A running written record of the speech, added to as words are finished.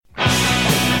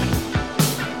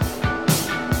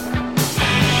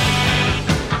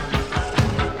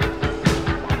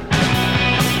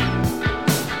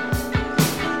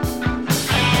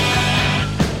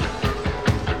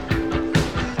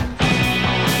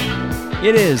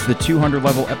It is the 200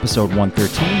 level episode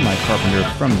 113. Mike Carpenter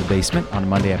from the basement on a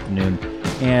Monday afternoon.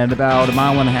 And about a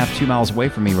mile and a half, 2 miles away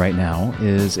from me right now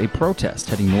is a protest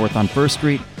heading north on 1st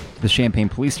Street to the Champaign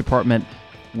Police Department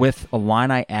with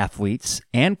Illini athletes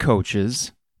and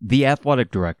coaches, the athletic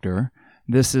director.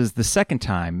 This is the second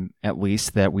time, at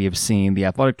least, that we have seen the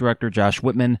athletic director, Josh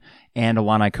Whitman, and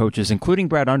Illini coaches, including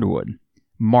Brad Underwood,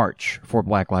 march for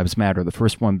Black Lives Matter, the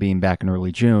first one being back in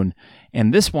early June.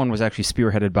 And this one was actually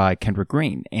spearheaded by Kendrick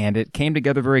Green, and it came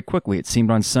together very quickly. It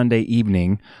seemed on Sunday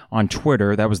evening on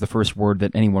Twitter. That was the first word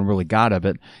that anyone really got of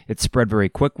it. It spread very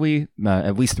quickly,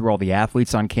 at least through all the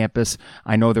athletes on campus.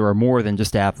 I know there are more than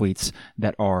just athletes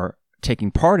that are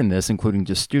taking part in this, including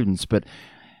just students, but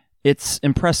it's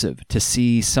impressive to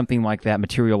see something like that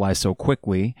materialize so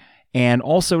quickly, and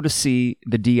also to see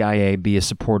the DIA be as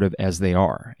supportive as they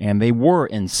are. And they were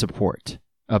in support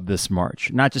of this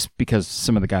march, not just because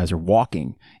some of the guys are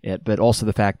walking it, but also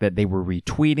the fact that they were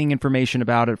retweeting information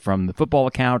about it from the football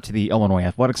account to the Illinois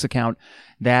athletics account.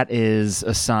 That is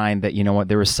a sign that, you know what,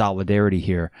 there is solidarity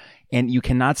here. And you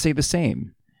cannot say the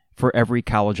same for every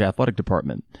college athletic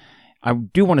department. I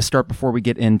do want to start, before we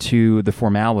get into the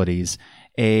formalities,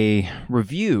 a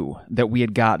review that we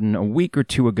had gotten a week or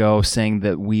two ago saying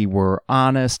that we were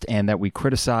honest and that we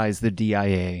criticized the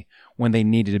DIA when they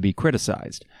needed to be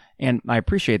criticized. And I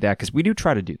appreciate that, because we do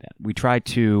try to do that. We try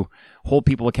to hold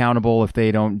people accountable if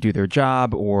they don't do their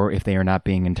job or if they are not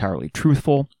being entirely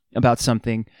truthful about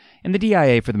something. And the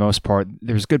DIA, for the most part,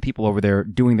 there's good people over there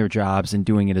doing their jobs and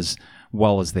doing it as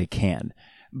well as they can.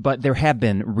 But there have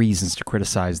been reasons to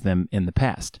criticize them in the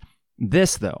past.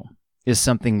 This, though, is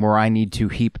something where I need to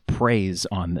heap praise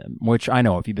on them, which I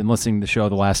know if you've been listening to the show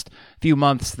the last few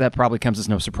months, that probably comes as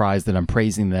no surprise that I'm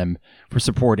praising them for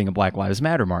supporting a Black Lives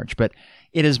Matter march. But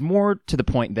it is more to the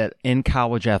point that in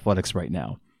college athletics right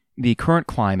now, the current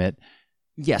climate,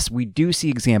 yes, we do see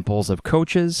examples of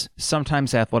coaches,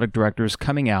 sometimes athletic directors,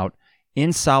 coming out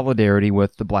in solidarity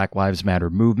with the Black Lives Matter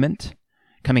movement,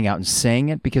 coming out and saying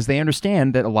it because they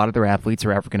understand that a lot of their athletes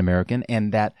are African American,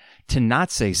 and that to not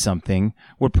say something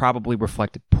would probably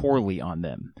reflect poorly on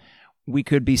them. We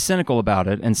could be cynical about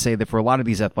it and say that for a lot of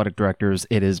these athletic directors,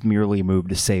 it is merely a move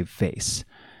to save face,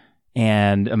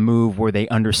 and a move where they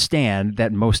understand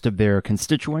that most of their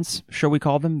constituents, shall we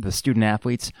call them, the student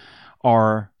athletes,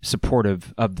 are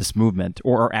supportive of this movement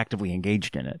or are actively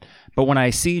engaged in it. But when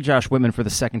I see Josh Whitman for the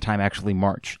second time actually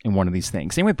march in one of these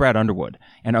things, same with Brad Underwood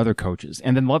and other coaches,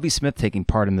 and then Lovie Smith taking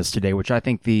part in this today, which I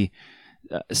think the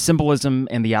symbolism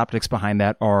and the optics behind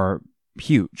that are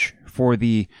huge. For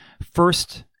the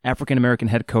first African-American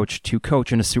head coach to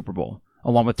coach in a Super Bowl,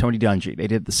 along with Tony Dungy, they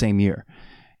did it the same year.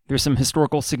 There's some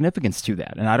historical significance to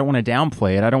that, and I don't want to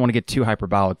downplay it. I don't want to get too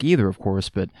hyperbolic either, of course,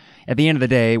 but at the end of the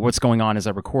day, what's going on as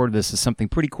I record this is something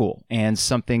pretty cool, and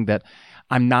something that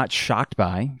I'm not shocked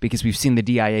by, because we've seen the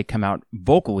DIA come out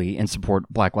vocally and support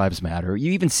Black Lives Matter.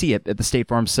 You even see it at the State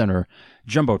Farm Center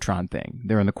Jumbotron thing.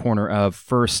 They're in the corner of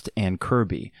First and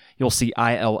Kirby. You'll see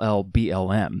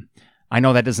ILLBLM. I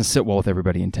know that doesn't sit well with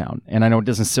everybody in town, and I know it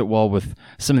doesn't sit well with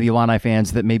some of the Illini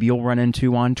fans that maybe you'll run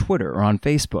into on Twitter or on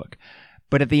Facebook.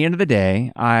 But at the end of the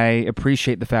day, I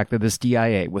appreciate the fact that this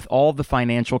DIA, with all the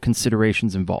financial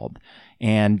considerations involved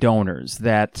and donors,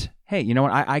 that, hey, you know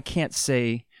what, I can't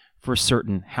say for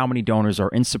certain how many donors are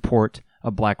in support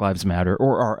of Black Lives Matter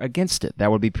or are against it.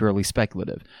 That would be purely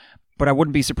speculative. But I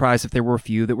wouldn't be surprised if there were a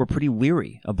few that were pretty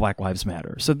leery of Black Lives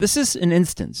Matter. So this is an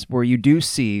instance where you do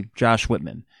see Josh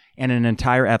Whitman and an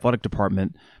entire athletic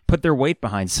department put their weight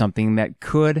behind something that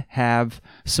could have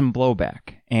some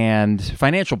blowback, and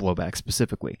financial blowback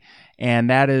specifically. And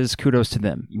that is kudos to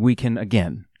them. We can,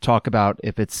 again, talk about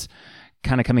if it's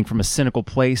kind of coming from a cynical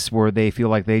place where they feel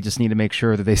like they just need to make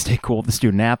sure that they stay cool with the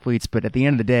student athletes. But at the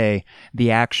end of the day,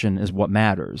 the action is what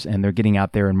matters. And they're getting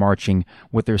out there and marching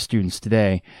with their students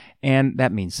today. And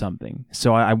that means something.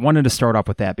 So I wanted to start off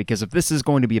with that, because if this is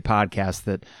going to be a podcast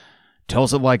that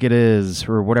tells it like it is,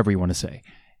 or whatever you want to say,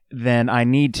 then I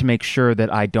need to make sure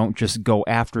that I don't just go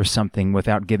after something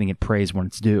without giving it praise when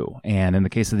it's due. And in the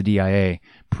case of the DIA,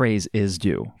 praise is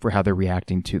due for how they're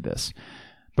reacting to this.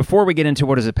 Before we get into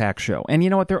what is a packed show, and you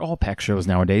know what, they're all packed shows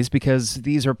nowadays, because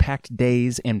these are packed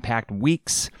days and packed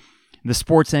weeks. The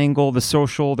sports angle, the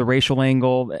social, the racial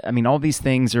angle, I mean, all these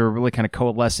things are really kind of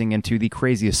coalescing into the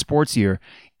craziest sports year.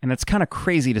 And that's kind of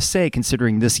crazy to say,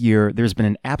 considering this year there's been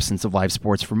an absence of live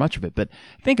sports for much of it. But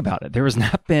think about it. There has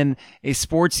not been a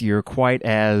sports year quite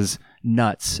as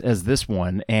nuts as this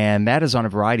one, and that is on a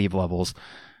variety of levels.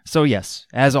 So yes,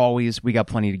 as always, we got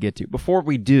plenty to get to. Before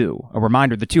we do, a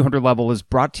reminder, the 200 level is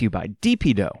brought to you by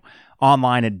DP Dough.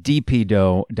 online at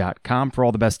dpdough.com for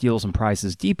all the best deals and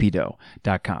prices.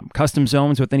 dpdough.com. Custom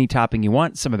zones with any topping you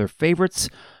want. Some of their favorites,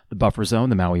 the buffer zone,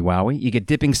 the Maui Wowie. You get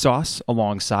dipping sauce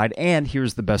alongside, and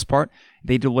here's the best part,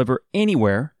 they deliver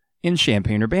anywhere in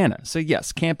Champaign-Urbana. So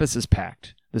yes, campus is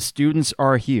packed. The students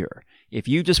are here. If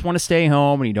you just want to stay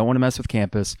home and you don't want to mess with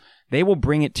campus, they will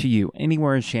bring it to you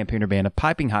anywhere in Champaign-Urbana.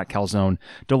 Piping hot calzone,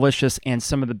 delicious, and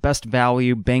some of the best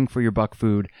value, bang for your buck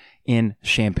food in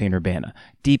Champaign-Urbana.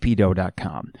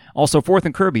 dpdough.com. Also, 4th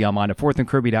and Kirby online at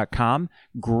 4thandkirby.com.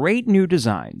 Great new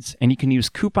designs, and you can use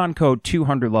coupon code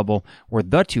 200level or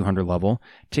the 200level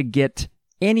to get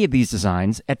any of these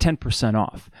designs at 10%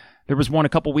 off. There was one a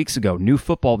couple weeks ago, new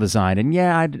football design. And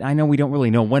yeah, I know we don't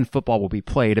really know when football will be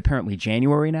played, apparently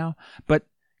January now. But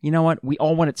you know what? We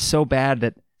all want it so bad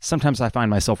that sometimes I find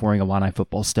myself wearing Illini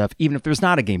football stuff, even if there's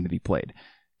not a game to be played.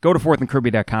 Go to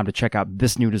 4thandkirby.com to check out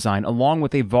this new design, along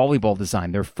with a volleyball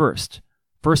design, their first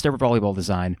ever volleyball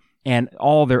design, and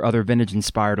all their other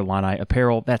vintage-inspired Illini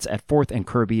apparel. That's at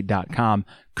 4thandkirby.com.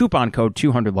 Coupon code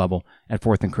 200level at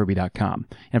 4thandkirby.com.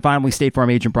 And finally, State Farm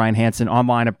agent Brian Hansen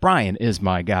online at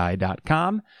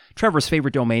brianismyguy.com. Trevor's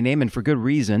favorite domain name, and for good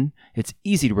reason. It's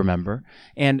easy to remember.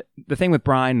 And the thing with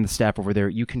Brian and the staff over there,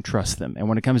 you can trust them. And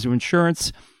when it comes to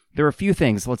insurance, there are a few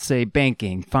things, let's say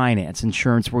banking, finance,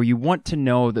 insurance, where you want to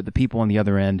know that the people on the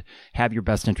other end have your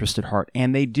best interest at heart.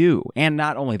 And they do. And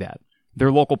not only that,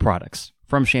 they're local products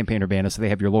from Champaign-Urbana, so they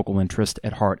have your local interest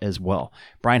at heart as well.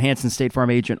 Brian Hansen, State Farm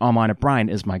agent, online at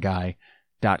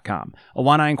brianismyguy.com.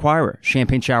 Illini Inquirer,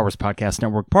 Champaign Showers Podcast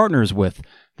Network, partners with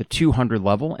the 200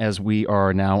 level as we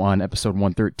are now on episode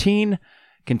 113,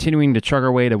 continuing to chug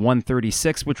our way to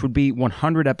 136, which would be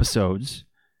 100 episodes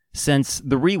since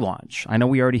the relaunch. I know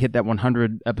we already hit that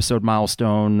 100 episode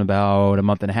milestone about a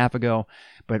month and a half ago,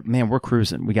 but man, we're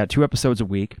cruising. We got 2 episodes a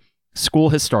week.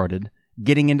 School has started,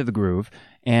 getting into the groove,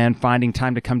 and finding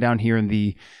time to come down here in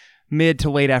the mid to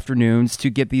late afternoons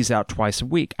to get these out twice a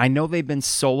week. I know they've been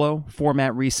solo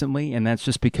format recently, and that's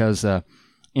just because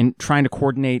in trying to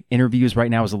coordinate interviews right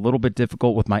now is a little bit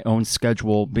difficult with my own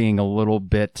schedule being a little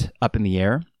bit up in the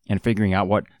air and figuring out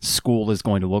what school is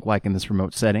going to look like in this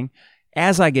remote setting.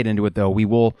 As I get into it, though, we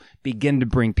will begin to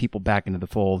bring people back into the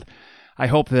fold. I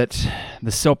hope that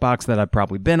the soapbox that I've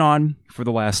probably been on for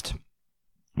the last,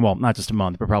 well, not just a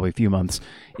month, but probably a few months,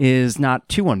 is not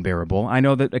too unbearable. I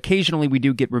know that occasionally we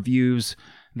do get reviews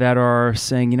that are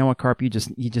saying, you know what, Carp, you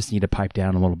just need to pipe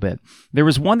down a little bit. There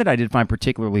was one that I did find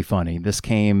particularly funny. This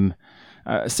came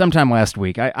sometime last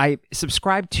week. I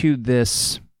subscribed to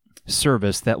this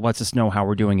service that lets us know how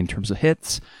we're doing in terms of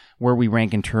hits, where we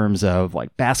rank in terms of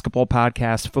like basketball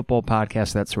podcasts, football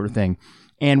podcasts, that sort of thing.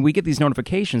 And we get these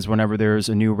notifications whenever there's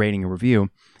a new rating or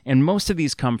review. And most of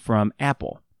these come from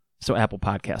Apple. So Apple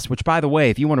Podcasts, which, by the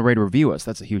way, if you want to rate or review us,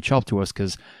 that's a huge help to us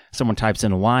because someone types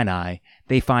in Illini,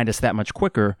 they find us that much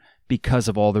quicker because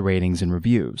of all the ratings and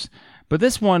reviews. But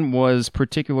this one was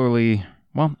particularly,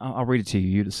 well, I'll read it to you.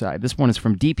 You decide. This one is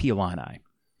from DP Illini.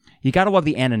 You got to love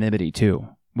the anonymity, too,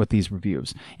 with these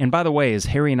reviews. And by the way, as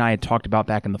Harry and I had talked about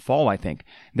back in the fall, I think,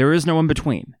 there is no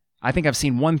in-between. I think I've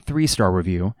seen one 3-star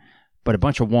review, but a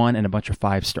bunch of 1 and a bunch of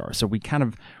 5 stars. So we kind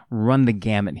of run the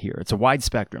gamut here. It's a wide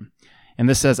spectrum. And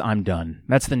this says, I'm done.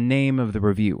 That's the name of the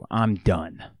review. I'm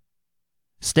done.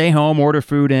 Stay home, order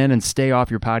food in, and stay off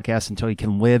your podcast until you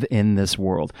can live in this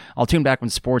world. I'll tune back when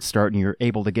sports start and you're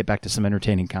able to get back to some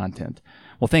entertaining content.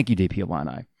 Well, thank you, DP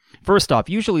Illini. First off,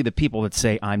 usually the people that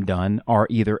say I'm done are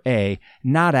either A,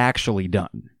 not actually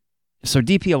done. So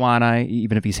DP Illini,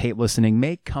 even if he's hate listening,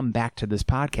 may come back to this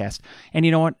podcast. And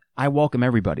you know what? I welcome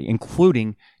everybody,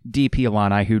 including DP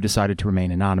Illini, who decided to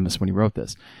remain anonymous when he wrote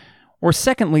this. Or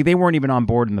secondly, they weren't even on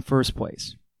board in the first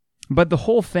place. But the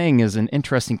whole thing is an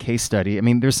interesting case study. I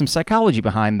mean, there's some psychology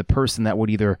behind the person that would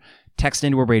either text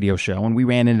into a radio show, and we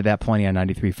ran into that plenty on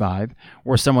 93.5,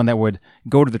 or someone that would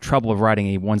go to the trouble of writing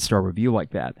a 1-star review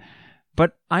like that.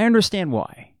 But I understand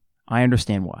why.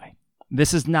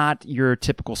 This is not your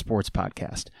typical sports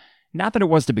podcast. Not that it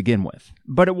was to begin with,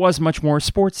 but it was much more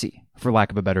sportsy, for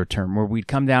lack of a better term, where we'd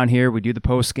come down here, we'd do the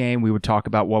post game, we would talk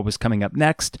about what was coming up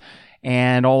next,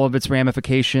 and all of its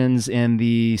ramifications in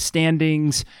the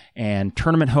standings and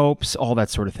tournament hopes, all that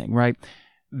sort of thing, right?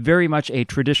 Very much a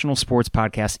traditional sports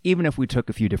podcast, even if we took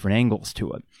a few different angles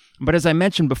to it. But as I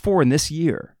mentioned before, in this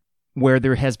year, where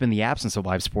there has been the absence of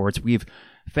live sports, we've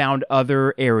found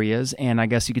other areas, and I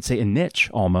guess you could say a niche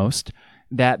almost,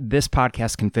 that this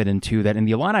podcast can fit into, that in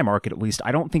the Illini market at least,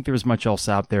 I don't think there's much else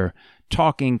out there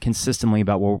talking consistently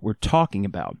about what we're talking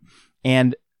about.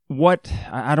 And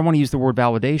I don't want to use the word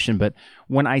validation, but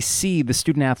when I see the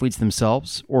student athletes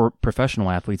themselves, or professional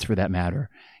athletes for that matter,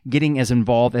 getting as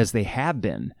involved as they have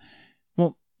been,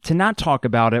 to not talk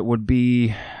about it would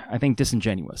be, I think,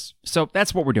 disingenuous. So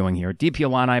that's what we're doing here. DP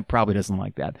Illini probably doesn't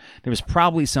like that. There was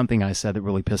probably something I said that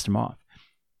really pissed him off.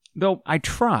 Though I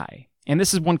try, and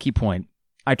this is one key point,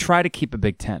 I try to keep a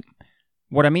Big Ten.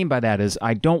 What I mean by that is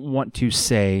I don't want to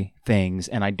say things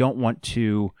and I don't want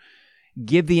to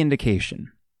give the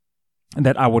indication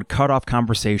that I would cut off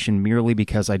conversation merely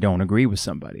because I don't agree with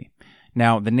somebody.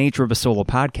 Now, the nature of a solo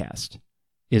podcast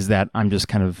is that I'm just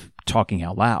kind of talking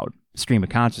out loud, stream of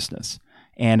consciousness.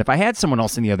 And if I had someone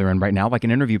else on the other end right now, like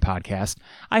an interview podcast,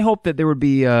 I hope that there would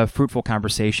be a fruitful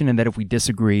conversation and that if we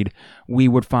disagreed, we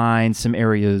would find some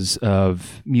areas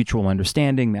of mutual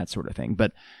understanding, that sort of thing.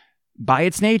 But by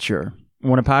its nature,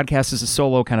 when a podcast is a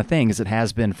solo kind of thing, as it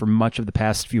has been for much of the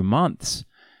past few months,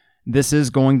 this is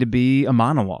going to be a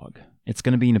monologue. It's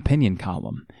going to be an opinion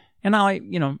column. And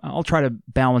I'll try to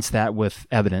balance that with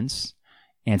evidence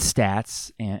and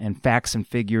stats and facts and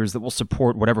figures that will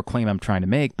support whatever claim I'm trying to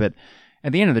make. But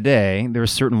at the end of the day,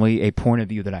 there's certainly a point of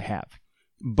view that I have.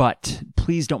 But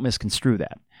please don't misconstrue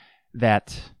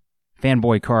that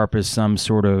Fanboy Carp is some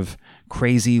sort of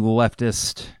crazy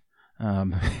leftist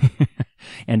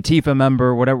Antifa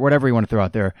member, whatever you want to throw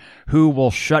out there, who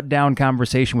will shut down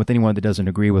conversation with anyone that doesn't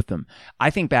agree with them. I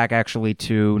think back actually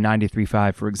to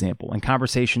 93.5, for example, and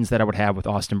conversations that I would have with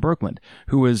Austin Berkland,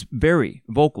 who was very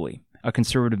vocally a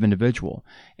conservative individual,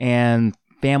 and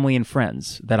family and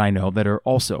friends that I know that are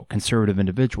also conservative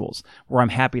individuals, where I'm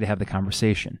happy to have the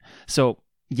conversation. So,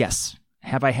 yes,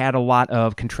 have I had a lot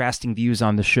of contrasting views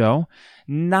on the show?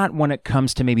 Not when it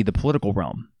comes to maybe the political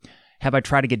realm. Have I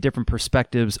tried to get different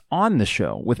perspectives on the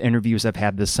show with interviews I've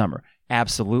had this summer?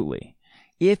 Absolutely.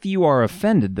 If you are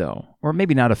offended, though, or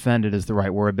maybe not offended is the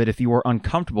right word, but if you are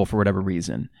uncomfortable for whatever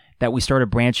reason that we started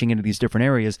branching into these different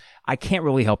areas, I can't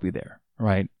really help you there,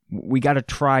 right? We got to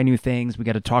try new things. We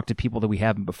got to talk to people that we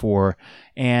haven't before.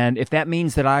 And if that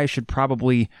means that I should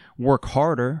probably work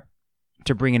harder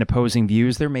to bring in opposing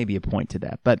views, there may be a point to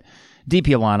that. But DP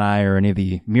Illini or any of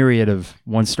the myriad of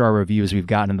one-star reviews we've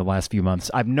gotten in the last few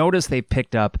months, I've noticed they've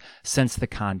picked up since the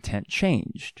content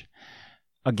changed.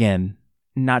 Again,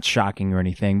 not shocking or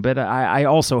anything, but I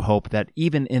also hope that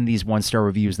even in these one-star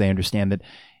reviews, they understand that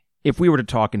if we were to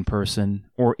talk in person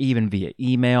or even via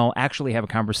email, actually have a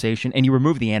conversation, and you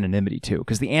remove the anonymity too,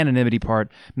 because the anonymity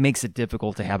part makes it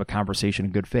difficult to have a conversation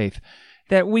in good faith,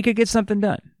 that we could get something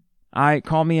done.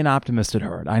 Call me an optimist at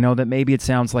heart. I know that maybe it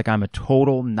sounds like I'm a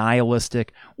total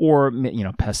nihilistic or,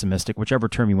 pessimistic, whichever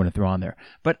term you want to throw on there.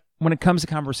 But when it comes to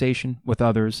conversation with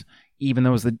others, even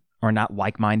those that are not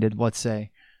like-minded, let's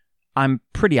say, I'm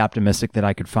pretty optimistic that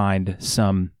I could find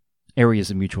some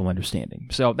areas of mutual understanding.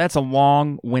 So that's a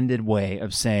long-winded way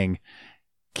of saying,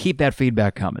 keep that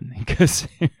feedback coming. Because,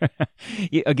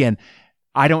 again,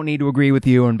 I don't need to agree with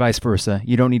you and vice versa.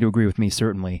 You don't need to agree with me,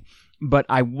 certainly. But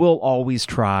I will always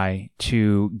try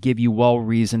to give you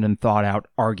well-reasoned and thought-out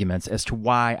arguments as to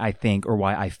why I think or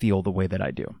why I feel the way that I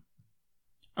do.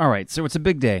 All right, so it's a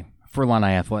big day for Illini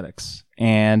athletics.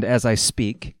 And as I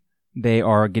speak, they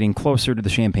are getting closer to the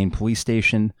Champaign police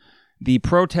station. The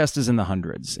protest is in the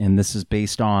hundreds, and this is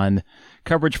based on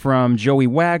coverage from Joey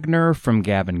Wagner, from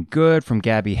Gavin Good, from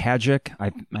Gabby Hadjic.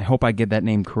 I hope I get that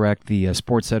name correct. The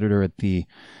sports editor at the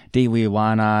Daily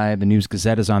Illini, the News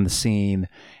Gazette is on the scene.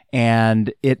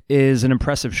 And it is an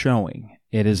impressive showing.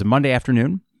 It is a Monday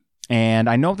afternoon, and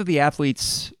I know that the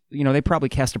athletes, they probably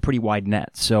cast a pretty wide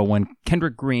net. So when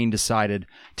Kendrick Green decided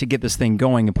to get this thing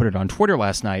going and put it on Twitter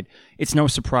last night, it's no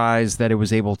surprise that it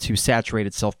was able to saturate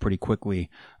itself pretty quickly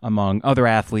among other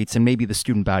athletes and maybe the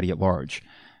student body at large.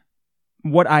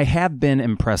 What I have been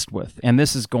impressed with, and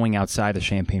this is going outside of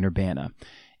Champaign-Urbana,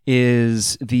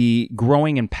 is the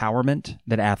growing empowerment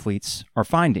that athletes are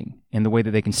finding in the way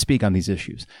that they can speak on these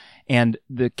issues. And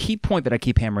the key point that I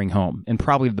keep hammering home, and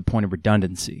probably the point of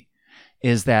redundancy,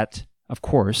 is that, of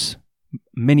course,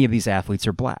 many of these athletes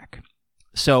are black.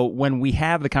 So when we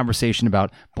have the conversation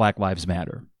about Black Lives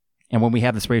Matter, and when we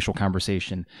have this racial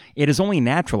conversation, it is only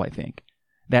natural, I think,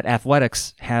 that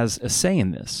athletics has a say in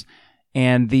this.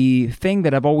 And the thing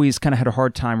that I've always kind of had a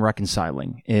hard time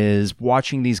reconciling is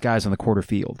watching these guys on the quarter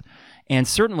field and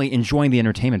certainly enjoying the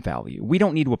entertainment value. We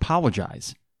don't need to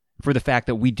apologize for the fact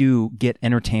that we do get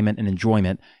entertainment and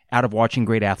enjoyment out of watching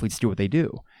great athletes do what they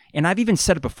do. And I've even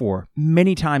said it before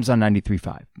many times on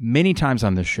 93.5, many times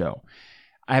on this show.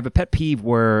 I have a pet peeve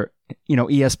where,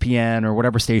 ESPN or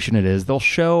whatever station it is, they'll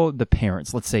show the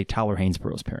parents, let's say Tyler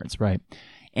Hainsborough's parents, right?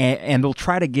 And they'll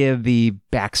try to give the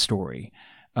backstory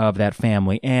of that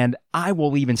family. And I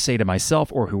will even say to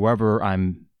myself or whoever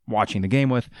I'm watching the game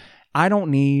with, I don't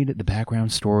need the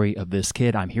background story of this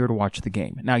kid. I'm here to watch the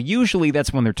game. Now, usually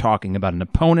that's when they're talking about an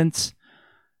opponent's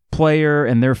player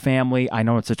and their family. I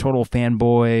know it's a total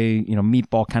fanboy,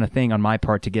 meatball kind of thing on my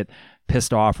part to get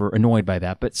pissed off or annoyed by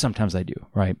that, but sometimes I do,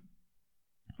 right?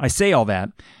 I say all that,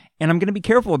 and I'm going to be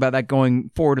careful about that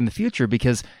going forward in the future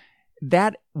because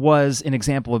that was an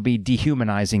example of me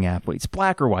dehumanizing athletes,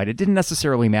 black or white. It didn't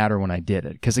necessarily matter when I did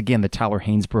it because, again, the Tyler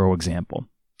Hainsborough example,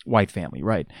 white family,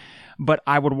 right? But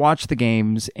I would watch the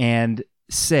games and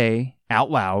say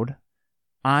out loud,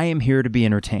 I am here to be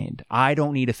entertained. I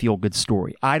don't need a feel-good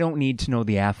story. I don't need to know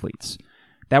the athletes.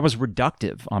 That was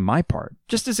reductive on my part,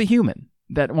 just as a human.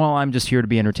 That, well, I'm just here to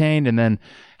be entertained, and then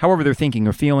however they're thinking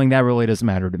or feeling, that really doesn't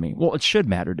matter to me. Well, it should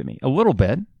matter to me. A little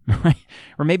bit, right?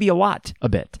 Or maybe a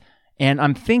bit. And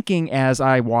I'm thinking as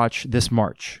I watch this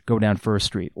march go down First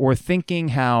Street, or thinking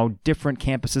how different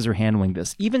campuses are handling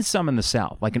this, even some in the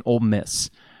South, like in Ole Miss,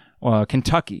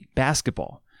 Kentucky,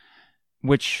 basketball,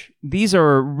 which these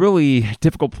are really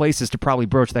difficult places to probably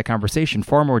broach that conversation,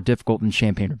 far more difficult than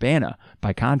Champaign-Urbana,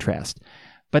 by contrast,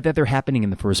 but that they're happening in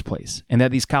the first place, and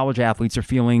that these college athletes are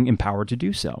feeling empowered to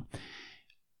do so.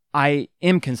 I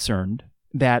am concerned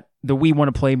that the We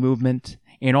Want to Play movement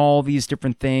and all these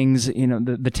different things,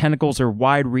 the tentacles are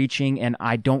wide-reaching, and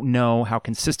I don't know how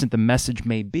consistent the message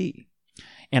may be.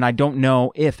 And I don't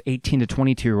know if 18 to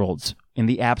 22-year-olds, in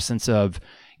the absence of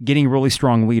getting a really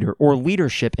strong leader or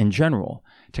leadership in general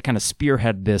to kind of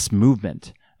spearhead this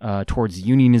movement towards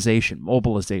unionization,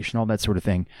 mobilization, all that sort of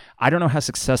thing, I don't know how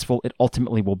successful it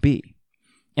ultimately will be.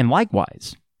 And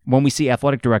likewise, when we see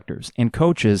athletic directors and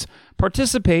coaches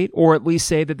participate or at least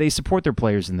say that they support their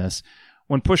players in this,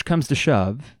 when push comes to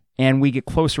shove and we get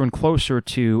closer and closer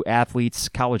to athletes,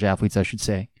 college athletes, I should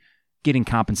say, getting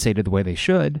compensated the way they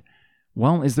should,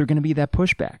 well, is there going to be that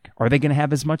pushback? Are they going to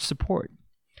have as much support?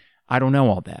 I don't know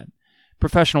all that.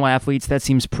 Professional athletes, that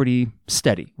seems pretty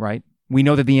steady, right? We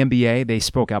know that the NBA, they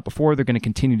spoke out before. They're going to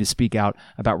continue to speak out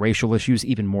about racial issues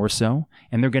even more so,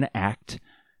 and they're going to act.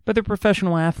 But they're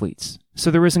professional athletes, so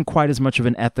there isn't quite as much of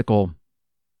an ethical,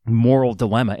 moral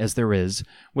dilemma as there is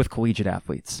with collegiate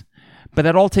athletes. But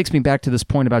that all takes me back to this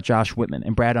point about Josh Whitman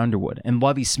and Brad Underwood and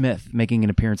Lovie Smith making an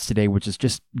appearance today, which is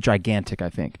just gigantic, I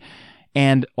think.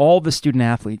 And all the student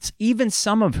athletes, even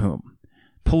some of whom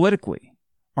politically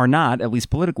are not, at least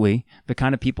politically, the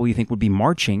kind of people you think would be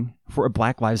marching for a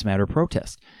Black Lives Matter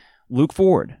protest. Luke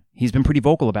Ford, he's been pretty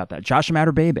vocal about that. Josh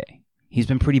Bebe, he's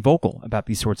been pretty vocal about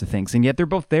these sorts of things, and yet they're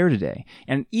both there today.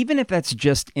 And even if that's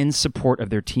just in support of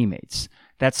their teammates,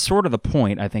 that's sort of the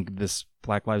point, I think, of this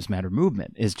Black Lives Matter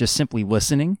movement, is just simply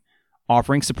listening,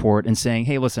 offering support, and saying,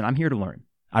 hey, listen, I'm here to learn.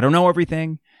 I don't know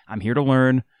everything. I'm here to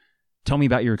learn. Tell me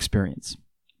about your experience.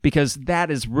 Because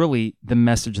that is really the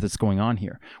message that's going on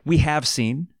here. We have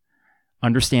seen,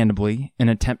 understandably, an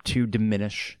attempt to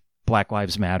diminish Black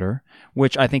Lives Matter,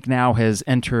 which I think now has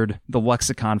entered the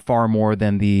lexicon far more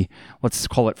than the, let's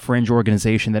call it, fringe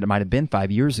organization that it might have been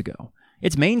 5 years ago.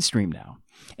 It's mainstream now.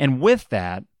 And with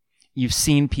that, you've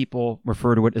seen people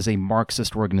refer to it as a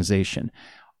Marxist organization.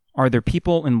 Are there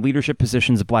people in leadership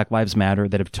positions of Black Lives Matter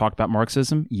that have talked about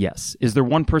Marxism? Yes. Is there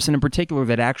one person in particular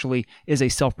that actually is a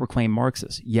self-proclaimed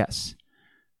Marxist? Yes.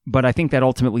 But I think that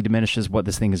ultimately diminishes what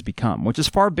this thing has become, which is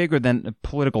far bigger than a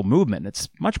political movement. It's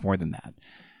much more than that.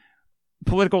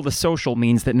 Political to social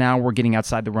means that now we're getting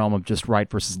outside the realm of just right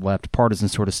versus left, partisan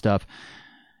sort of stuff.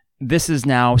 This is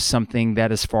now something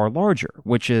that is far larger,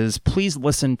 which is, please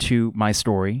listen to my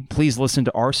story. Please listen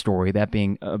to our story, that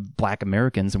being Black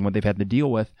Americans and what they've had to deal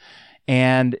with,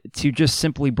 and to just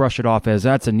simply brush it off as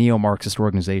that's a neo-Marxist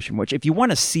organization, which if you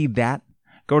want to see that,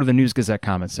 go to the News Gazette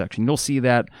comment section. You'll see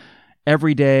that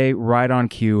every day right on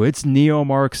cue. It's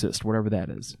neo-Marxist, whatever that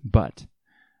is. But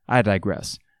I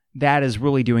digress. That is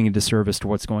really doing a disservice to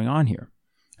what's going on here.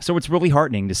 So it's really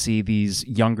heartening to see these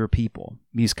younger people,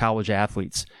 these college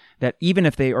athletes, that even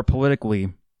if they are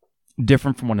politically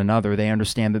different from one another, they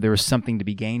understand that there is something to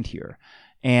be gained here.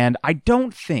 And I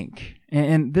don't think,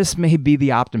 and this may be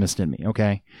the optimist in me,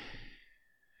 okay?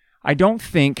 I don't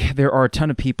think there are a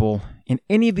ton of people in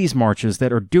any of these marches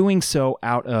that are doing so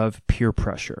out of peer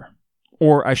pressure.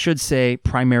 Or I should say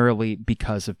primarily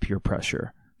because of peer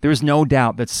pressure. There's no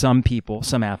doubt that some people,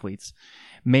 some athletes,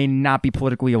 may not be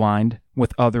politically aligned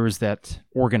with others that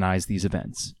organize these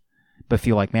events, but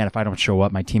feel like, man, if I don't show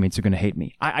up, my teammates are going to hate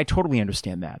me. I totally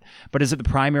understand that. But is it the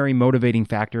primary motivating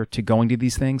factor to going to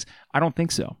these things? I don't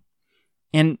think so.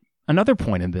 And another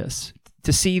point in this,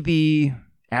 to see the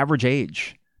average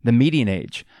age, the median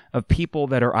age of people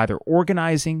that are either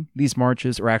organizing these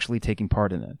marches or actually taking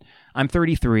part in it. I'm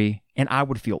 33, and I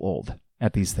would feel old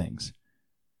at these things.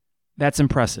 That's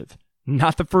impressive.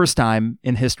 Not the first time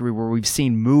in history where we've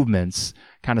seen movements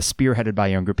kind of spearheaded by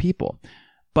younger people,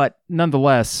 but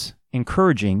nonetheless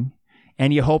encouraging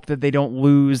And you hope that they don't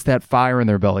lose that fire in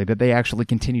their belly, that they actually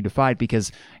continue to fight,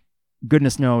 because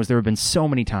goodness knows there have been so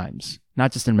many times,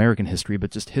 not just in American history, but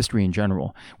just history in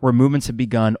general, where movements have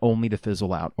begun only to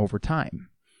fizzle out over time.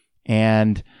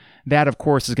 And that, of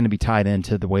course, is going to be tied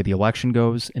into the way the election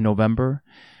goes in November.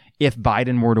 If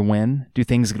Biden were to win, do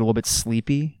things get a little bit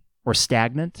sleepy or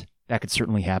stagnant? That could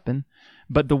certainly happen.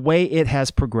 But the way it has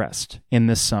progressed in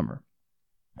this summer,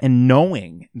 and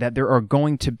knowing that there are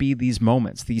going to be these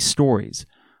moments, these stories,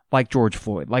 like George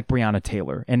Floyd, like Breonna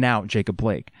Taylor, and now Jacob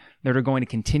Blake, that are going to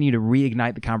continue to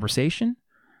reignite the conversation,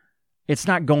 it's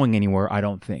not going anywhere, I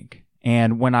don't think.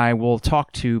 And when I will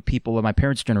talk to people of my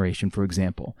parents' generation, for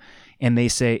example, and they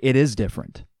say it is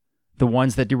different, the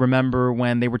ones that do remember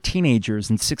when they were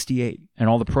teenagers in '68 and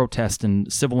all the protest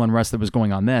and civil unrest that was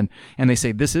going on then, and they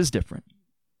say this is different.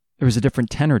 There was a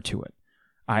different tenor to it.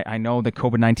 I know that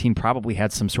COVID-19 probably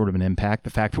had some sort of an impact. The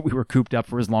fact that we were cooped up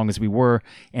for as long as we were,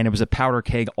 and it was a powder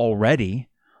keg already,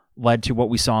 led to what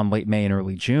we saw in late May and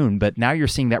early June. But now you're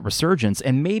seeing that resurgence,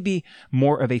 and maybe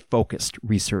more of a focused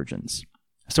resurgence.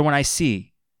 So when I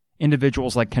see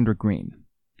individuals like Kendrick Green,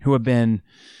 who have been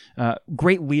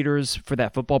great leaders for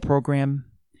that football program,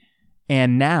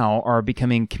 and now are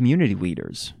becoming community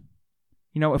leaders.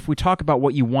 You know, if we talk about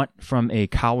what you want from a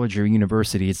college or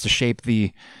university, it's to shape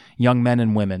the young men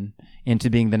and women into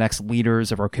being the next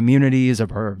leaders of our communities,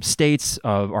 of our states,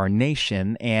 of our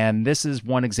nation. And this is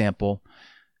one example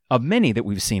of many that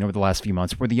we've seen over the last few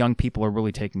months where the young people are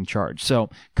really taking charge. So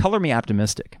color me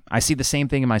optimistic. I see the same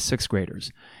thing in my sixth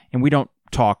graders. And we don't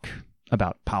talk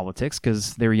about politics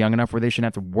because they're young enough where they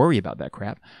shouldn't have to worry about that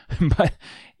crap. But,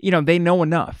 you know, they know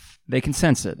enough. They can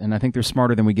sense it. And I think they're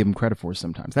smarter than we give them credit for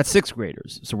sometimes. That's sixth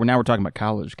graders. So we're talking about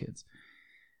college kids.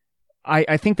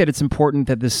 I think that it's important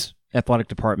that this athletic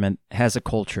department has a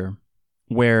culture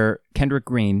where Kendrick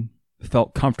Green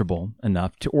felt comfortable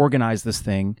enough to organize this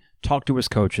thing, talk to his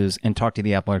coaches, and talk to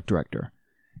the athletic director.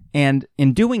 And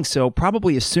in doing so,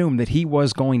 probably assume that he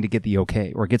was going to get the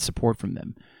okay or get support from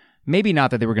them. Maybe not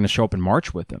that they were going to show up and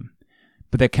march with him,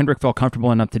 but that Kendrick felt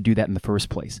comfortable enough to do that in the first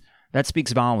place. That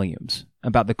speaks volumes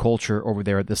about the culture over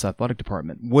there at this athletic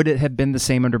department. Would it have been the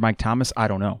same under Mike Thomas? I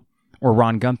don't know. Or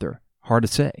Ron Gunther? Hard to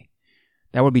say.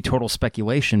 That would be total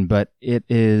speculation, but it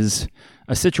is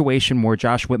a situation where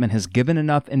Josh Whitman has given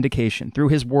enough indication through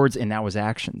his words and now his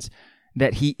actions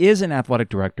that he is an athletic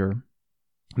director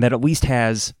that at least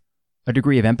has a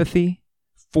degree of empathy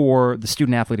for the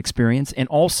student-athlete experience and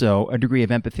also a degree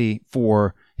of empathy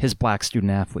for his black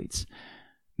student-athletes.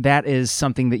 That is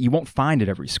something that you won't find at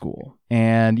every school.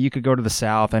 And you could go to the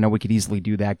South. I know we could easily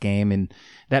do that game, and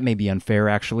that may be unfair,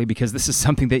 actually, because this is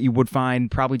something that you would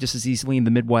find probably just as easily in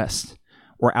the Midwest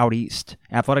or out East.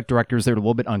 Athletic directors, they're a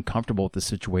little bit uncomfortable with this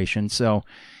situation. So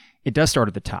it does start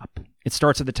at the top. It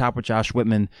starts at the top with Josh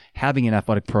Whitman having an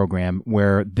athletic program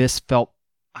where this felt,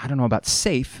 I don't know about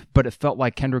safe, but it felt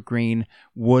like Kendrick Green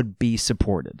would be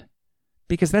supported.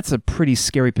 Because that's a pretty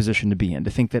scary position to be in, to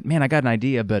think that, man, I got an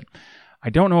idea, but I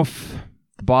don't know if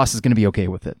the boss is going to be okay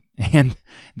with it. And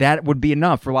that would be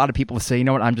enough for a lot of people to say, you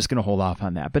know what, I'm just going to hold off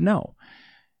on that. But no.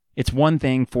 It's one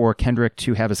thing for Kendrick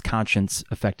to have his conscience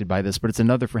affected by this, but it's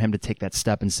another for him to take that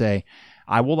step and say,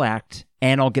 I will act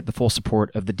and I'll get the full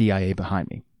support of the DIA behind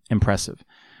me. Impressive.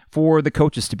 For the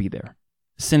coaches to be there.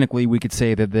 Cynically, we could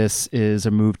say that this is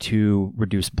a move to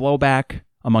reduce blowback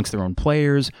amongst their own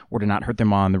players or to not hurt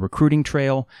them on the recruiting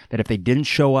trail, that if they didn't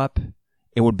show up,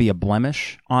 it would be a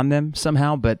blemish on them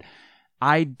somehow. But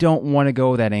I don't want to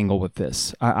go that angle with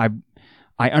this. I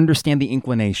understand the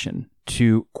inclination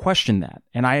to question that.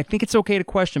 And I think it's okay to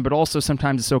question, but also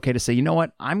sometimes it's okay to say, you know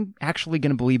what, I'm actually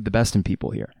going to believe the best in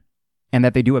people here and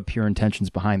that they do have pure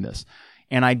intentions behind this.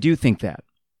 And I do think that,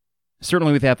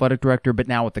 certainly with the athletic director, but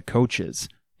now with the coaches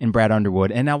in Brad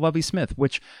Underwood and now Lovie Smith,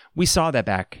 which we saw that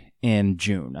back in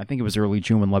June. I think it was early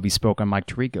June when Lovie spoke on Mike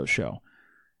Tirico's show.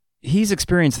 He's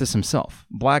experienced this himself.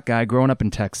 Black guy growing up in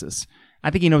Texas.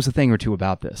 I think he knows a thing or two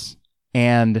about this.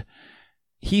 And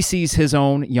he sees his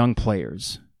own young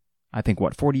players, I think,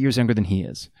 40 years younger than he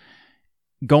is,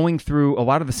 going through a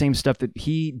lot of the same stuff that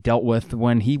he dealt with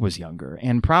when he was younger,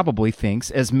 and probably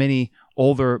thinks, as many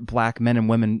older black men and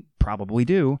women probably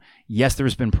do, yes,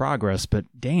 there's been progress, but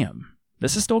damn,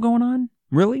 this is still going on?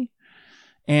 Really?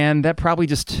 And that probably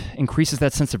just increases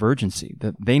that sense of urgency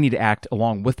that they need to act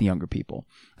along with the younger people.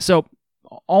 So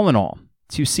all in all,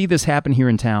 to see this happen here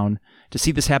in town, to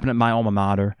see this happen at my alma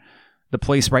mater, the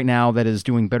place right now that is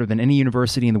doing better than any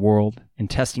university in the world in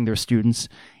testing their students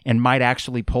and might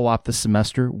actually pull off this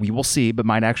semester, we will see, but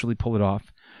might actually pull it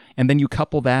off. And then you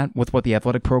couple that with what the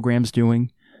athletic program's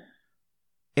doing,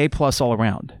 A+ all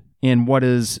around in what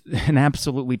is an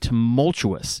absolutely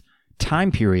tumultuous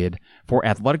time period for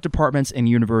athletic departments and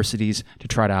universities to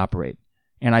try to operate.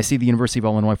 And I see the University of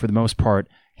Illinois, for the most part,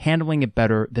 handling it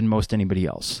better than most anybody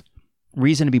else.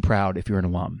 Reason to be proud if you're an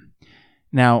alum.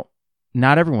 Now,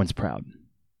 not everyone's proud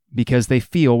because they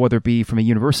feel, whether it be from a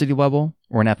university level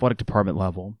or an athletic department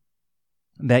level,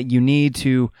 that you need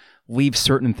to leave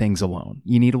certain things alone.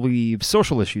 You need to leave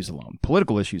social issues alone,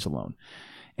 political issues alone.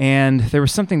 And there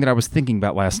was something that I was thinking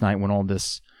about last night when all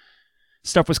this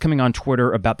stuff was coming on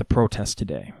Twitter about the protest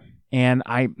today. And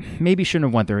I maybe shouldn't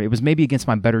have went there. It was maybe against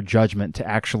my better judgment to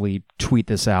actually tweet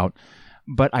this out.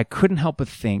 But I couldn't help but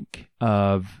think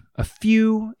of a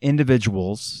few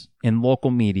individuals in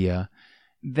local media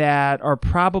that are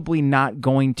probably not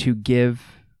going to give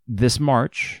this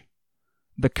march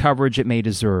the coverage it may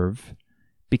deserve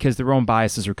because their own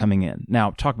biases are coming in.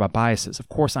 Now, talk about biases. Of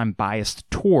course, I'm biased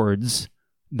towards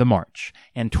the march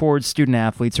and towards student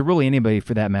athletes, or really anybody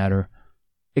for that matter,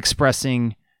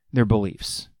 expressing their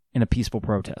beliefs in a peaceful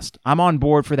protest. I'm on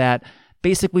board for that,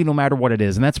 basically no matter what it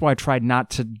is. And that's why I tried not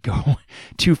to go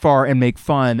too far and make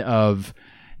fun of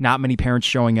not many parents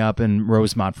showing up in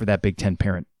Rosemont for that Big Ten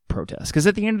parent protest. Because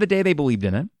at the end of the day, they believed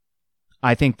in it.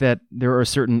 I think that there are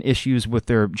certain issues with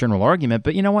their general argument,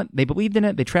 but you know what? They believed in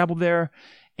it. They traveled there,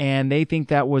 and they think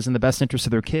that was in the best interest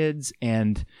of their kids,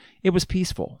 and it was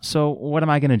peaceful. So what am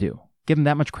I going to do? Give them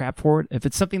that much crap for it? If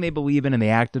it's something they believe in and they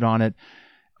acted on it,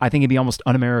 I think it'd be almost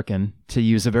un-American, to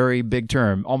use a very big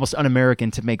term, almost un-American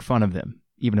to make fun of them,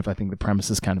 even if I think the premise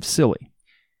is kind of silly.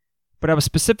 But I was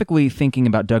specifically thinking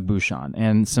about Doug Bouchon,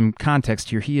 and some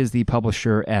context here. He is the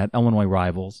publisher at Illinois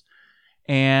Rivals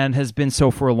and has been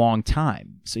so for a long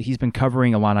time. So he's been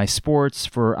covering Illini sports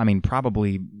for,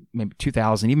 probably maybe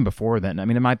 2000, even before then.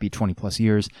 It might be 20 plus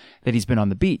years that he's been on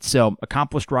the beat. So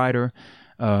accomplished writer,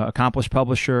 accomplished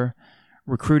publisher,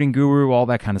 recruiting guru, all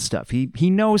that kind of stuff. He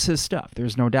knows his stuff.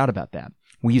 There's no doubt about that.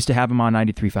 We used to have him on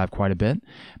 93.5 quite a bit,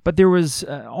 but there was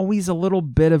always a little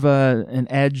bit of an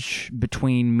edge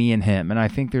between me and him. And I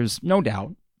think there's no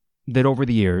doubt that over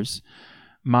the years,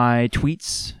 my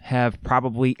tweets have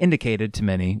probably indicated to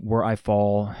many where I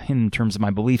fall in terms of my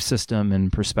belief system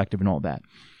and perspective and all that.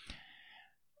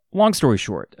 Long story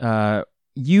short,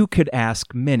 you could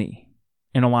ask many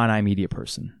an Illini media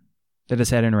person that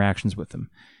has had interactions with them.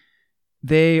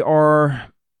 They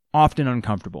are often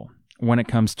uncomfortable when it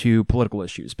comes to political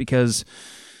issues because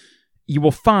you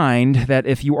will find that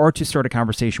if you are to start a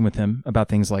conversation with him about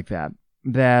things like that,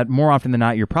 that more often than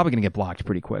not, you're probably going to get blocked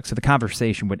pretty quick. So the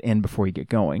conversation would end before you get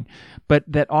going. But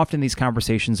that often these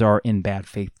conversations are in bad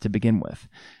faith to begin with.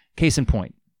 Case in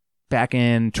point, back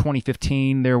in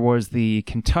 2015, there was the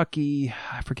Kentucky,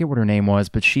 I forget what her name was,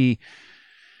 but she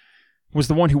was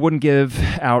the one who wouldn't give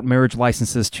out marriage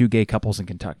licenses to gay couples in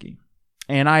Kentucky.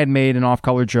 And I had made an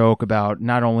off-color joke about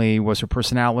not only was her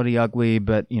personality ugly,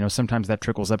 but sometimes that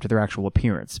trickles up to their actual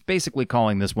appearance, basically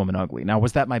calling this woman ugly. Now,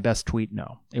 was that my best tweet?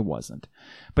 No, it wasn't.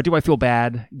 But do I feel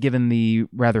bad given the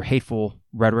rather hateful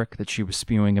rhetoric that she was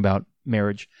spewing about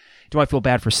marriage? Do I feel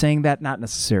bad for saying that? Not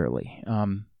necessarily.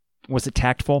 Was it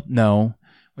tactful? No.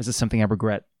 Was it something I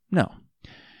regret? No.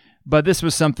 But this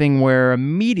was something where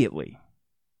immediately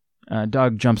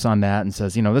Doug jumps on that and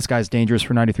says, this guy's dangerous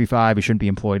for 93.5. He shouldn't be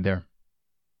employed there.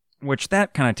 Which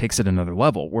that kind of takes it another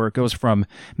level, where it goes from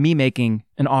me making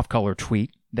an off-color tweet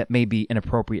that may be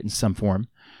inappropriate in some form,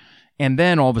 and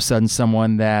then all of a sudden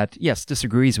someone that, yes,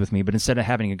 disagrees with me, but instead of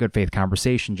having a good faith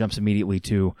conversation, jumps immediately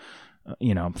to,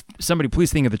 somebody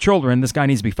please think of the children, this guy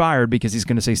needs to be fired because he's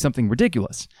going to say something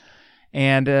ridiculous.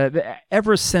 And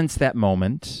ever since that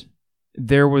moment,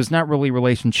 there was not really a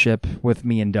relationship with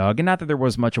me and Doug, and not that there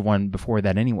was much of one before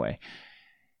that anyway.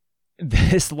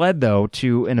 This led, though,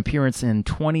 to an appearance in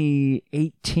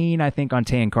 2018, I think, on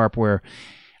Tay and Carp, where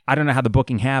I don't know how the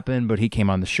booking happened, but he came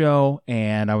on the show,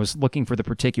 and I was looking for the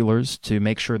particulars to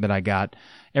make sure that I got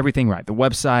everything right. The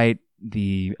website,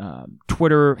 the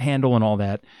Twitter handle, and all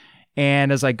that.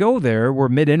 And as I go there, we're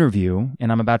mid-interview,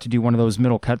 and I'm about to do one of those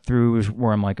middle cut-throughs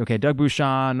where I'm like, okay, Doug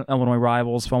Bouchon, Illinois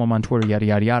Rivals, follow him on Twitter, yada,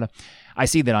 yada, yada. I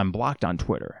see that I'm blocked on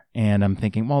Twitter, and I'm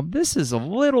thinking, well, this is a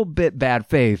little bit bad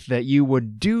faith that you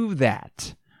would do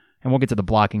that. And we'll get to the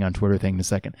blocking on Twitter thing in a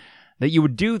second. That you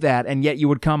would do that, and yet you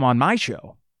would come on my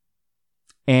show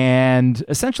and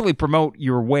essentially promote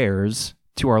your wares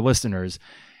to our listeners.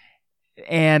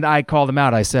 And I called him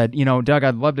out. I said, Doug,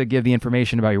 I'd love to give the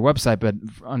information about your website, but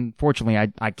unfortunately,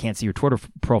 I can't see your Twitter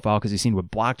profile because you seem to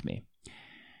have blocked me.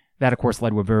 That, of course,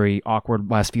 led to a very awkward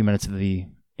last few minutes of the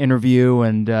interview.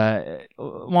 And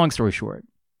long story short,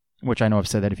 which I know I've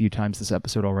said that a few times this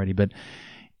episode already, but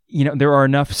there are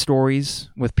enough stories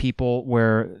with people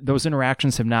where those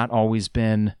interactions have not always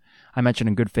been I mentioned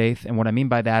in good faith. And what I mean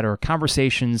by that are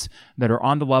conversations that are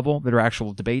on the level, that are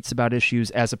actual debates about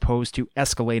issues, as opposed to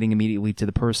escalating immediately to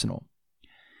the personal.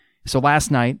 So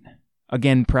last night,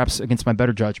 again, perhaps against my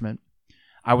better judgment,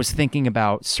 I was thinking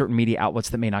about certain media outlets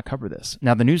that may not cover this.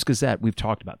 Now, the News Gazette, we've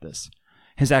talked about this,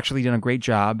 has actually done a great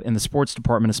job, in the sports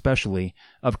department especially,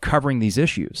 of covering these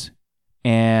issues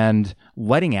and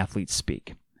letting athletes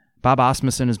speak. Bob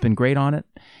Osmussen has been great on it,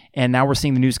 and now we're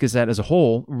seeing the News Gazette as a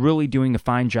whole really doing a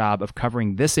fine job of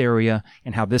covering this area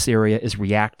and how this area is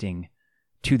reacting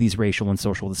to these racial and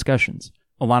social discussions.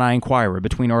 Illini Inquirer,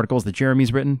 between articles that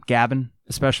Jeremy's written, Gavin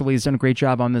especially has done a great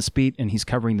job on this beat, and he's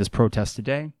covering this protest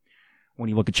today. When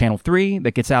you look at Channel 3,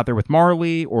 that gets out there with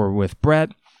Marley or with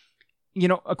Brett,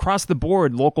 across the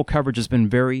board, local coverage has been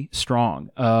very strong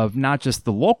of not just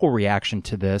the local reaction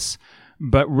to this,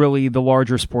 but really the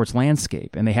larger sports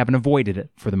landscape, and they haven't avoided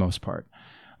it for the most part.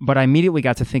 But I immediately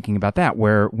got to thinking about that,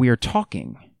 where we are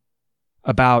talking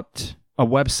about a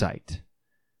website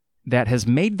that has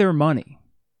made their money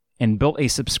and built a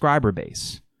subscriber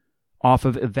base off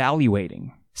of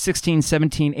evaluating 16,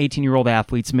 17, 18-year-old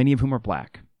athletes, many of whom are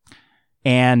black,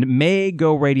 and may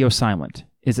go radio silent.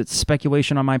 Is it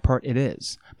speculation on my part? It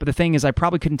is. But the thing is, I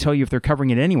probably couldn't tell you if they're covering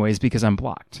it anyways because I'm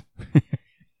blocked.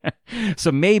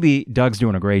 So maybe Doug's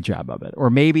doing a great job of it,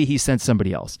 or maybe he sent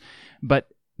somebody else. But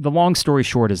the long story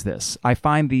short is this. I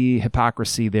find the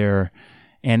hypocrisy there,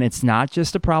 and it's not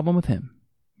just a problem with him,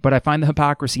 but I find the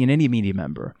hypocrisy in any media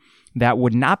member that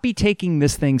would not be taking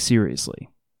this thing seriously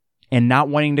and not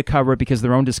wanting to cover it because of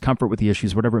their own discomfort with the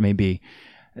issues, whatever it may be.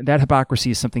 That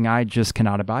hypocrisy is something I just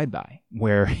cannot abide by,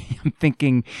 where I'm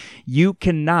thinking you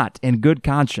cannot, in good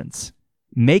conscience,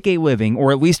 make a living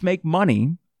or at least make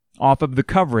money off of the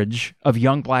coverage of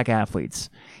young black athletes.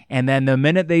 And then the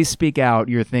minute they speak out,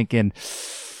 you're thinking,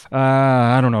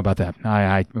 I don't know about that.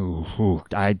 I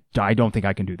don't think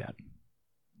I can do that.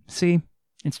 See,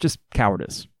 it's just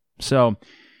cowardice. So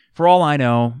for all I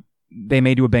know, they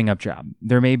may do a bang-up job.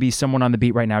 There may be someone on the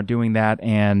beat right now doing that,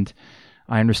 and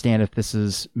I understand if this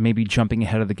is maybe jumping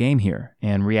ahead of the game here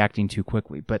and reacting too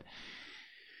quickly. But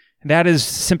that is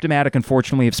symptomatic,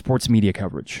 unfortunately, of sports media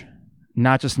coverage,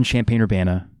 not just in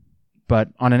Champaign-Urbana, but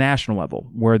on a national level,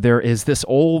 where there is this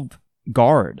old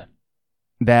guard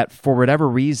that, for whatever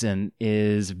reason,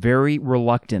 is very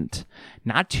reluctant.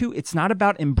 It's not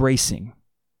about embracing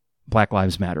Black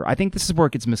Lives Matter. I think this is where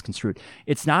it gets misconstrued.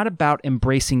 It's not about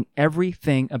embracing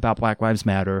everything about Black Lives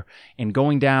Matter and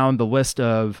going down the list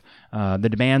of the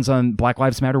demands on Black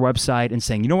Lives Matter website and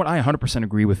saying, you know what, I 100%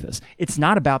 agree with this. It's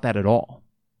not about that at all.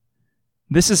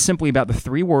 This is simply about the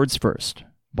three words first,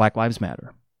 Black Lives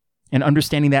Matter, and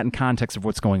understanding that in context of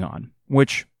what's going on,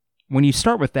 which when you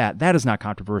start with that, that is not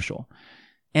controversial.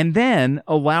 And then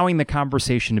allowing the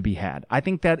conversation to be had. I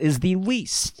think that is the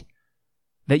least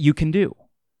that you can do,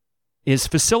 is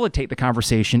facilitate the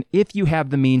conversation if you have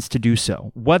the means to do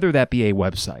so, whether that be a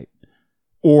website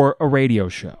or a radio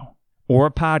show or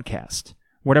a podcast,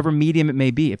 whatever medium it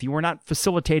may be. If you are not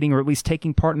facilitating or at least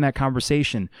taking part in that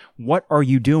conversation, what are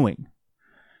you doing?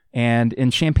 And in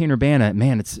Champaign-Urbana,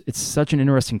 man, it's such an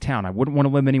interesting town. I wouldn't want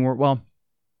to live anywhere. Well,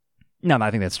 no,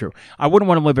 I think that's true. I wouldn't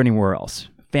want to live anywhere else.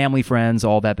 Family, friends,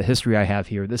 all that, the history I have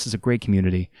here. This is a great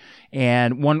community.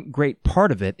 And one great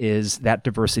part of it is that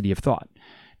diversity of thought.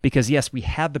 Because yes, we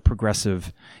have the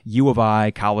progressive U of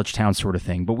I, college town sort of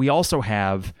thing, but we also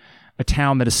have a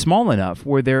town that is small enough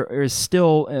where there is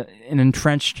still an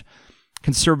entrenched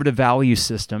conservative value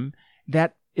system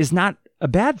that is not a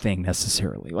bad thing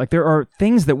necessarily. Like, there are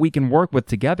things that we can work with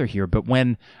together here, but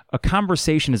when a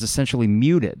conversation is essentially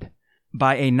muted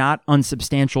by a not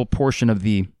unsubstantial portion of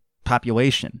the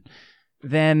population,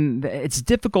 then it's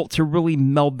difficult to really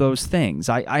meld those things.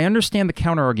 I understand the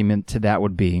counter-argument to that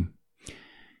would be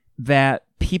that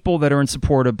people that are in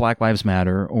support of Black Lives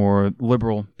Matter or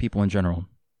liberal people in general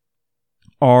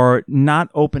are not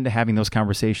open to having those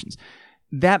conversations.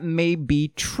 That may be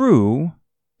true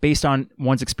based on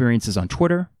one's experiences on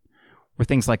Twitter or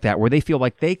things like that, where they feel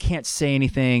like they can't say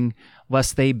anything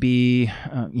lest they be,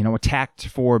 attacked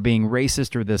for being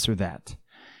racist or this or that.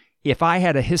 If I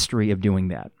had a history of doing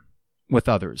that with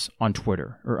others on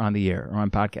Twitter or on the air or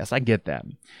on podcasts, I get that.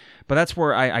 But that's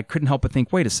where I couldn't help but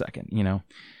think, wait a second,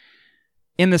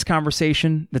 in this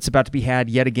conversation that's about to be had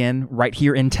yet again right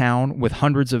here in town with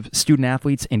hundreds of student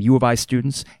athletes and U of I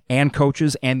students and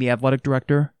coaches and the athletic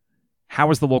director, how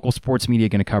is the local sports media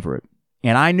going to cover it?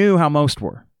 And I knew how most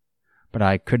were, but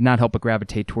I could not help but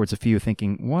gravitate towards a few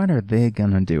thinking, what are they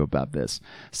going to do about this?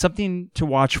 Something to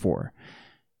watch for.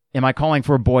 Am I calling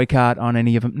for a boycott on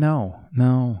any of them?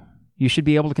 No. You should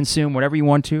be able to consume whatever you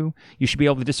want to. You should be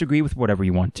able to disagree with whatever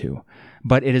you want to.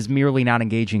 But it is merely not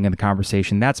engaging in the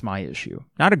conversation. That's my issue.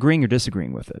 Not agreeing or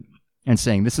disagreeing with it and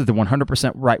saying this is the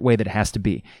 100% right way that it has to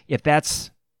be. If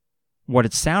that's what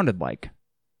it sounded like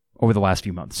over the last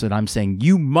few months, and I'm saying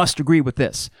you must agree with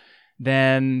this,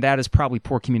 then that is probably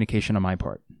poor communication on my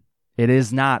part. It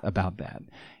is not about that.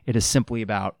 It is simply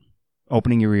about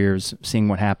opening your ears, seeing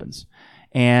what happens,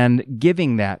 and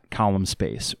giving that column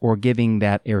space or giving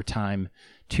that airtime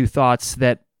to thoughts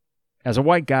that, as a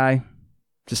white guy,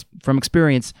 just from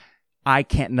experience, I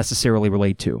can't necessarily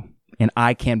relate to. And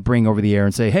I can't bring over the air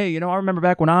and say, hey, I remember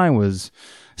back when I was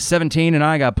 17 and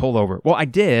I got pulled over. Well, I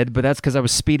did, but that's because I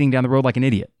was speeding down the road like an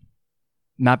idiot.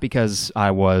 Not because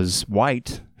I was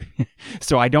white.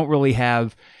 So I don't really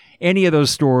have any of those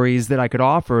stories that I could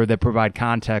offer that provide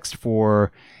context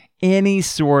for any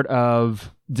sort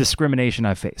of discrimination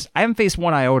I've faced. I haven't faced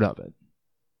one iota of it.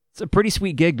 It's a pretty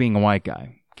sweet gig being a white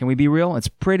guy. Can we be real? It's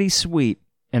pretty sweet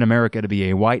in America to be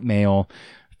a white male,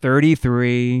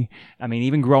 33. I mean,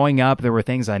 even growing up, there were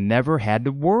things I never had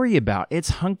to worry about. It's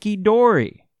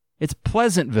hunky-dory. It's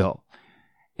Pleasantville.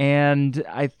 And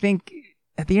I think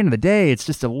at the end of the day, it's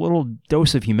just a little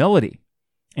dose of humility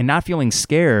and not feeling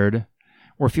scared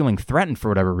or feeling threatened for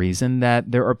whatever reason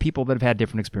that there are people that have had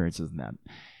different experiences than that.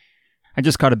 I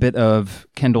just caught a bit of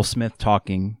Kendall Smith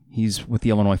talking. He's with the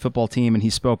Illinois football team, and he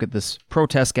spoke at this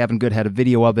protest. Gavin Good had a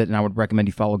video of it, and I would recommend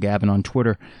you follow Gavin on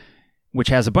Twitter, which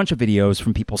has a bunch of videos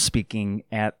from people speaking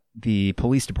at the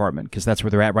police department, because that's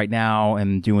where they're at right now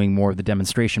and doing more of the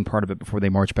demonstration part of it before they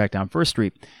march back down First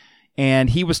Street. And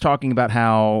he was talking about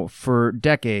how for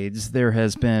decades there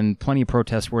has been plenty of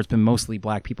protests where it's been mostly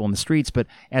black people in the streets, but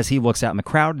as he looks out in the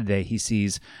crowd today, he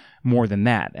sees more than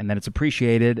that, and that it's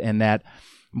appreciated, and that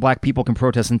black people can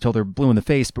protest until they're blue in the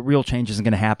face, but real change isn't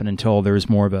going to happen until there's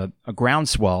more of a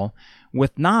groundswell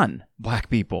with non-black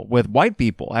people, with white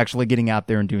people actually getting out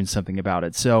there and doing something about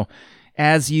it. So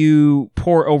as you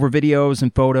pour over videos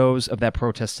and photos of that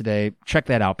protest today, check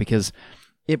that out, because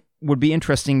it would be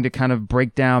interesting to kind of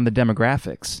break down the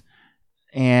demographics.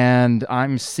 And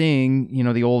I'm seeing,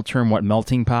 the old term,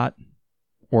 melting pot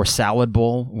or salad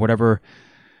bowl, whatever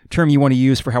term you want to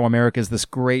use for how America is this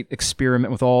great experiment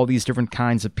with all these different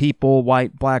kinds of people,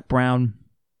 white, black, brown.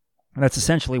 That's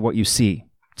essentially what you see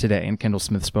today, and Kendall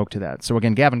Smith spoke to that. So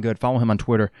again, Gavin Good, follow him on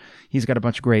Twitter. He's got a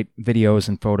bunch of great videos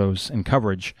and photos and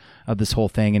coverage of this whole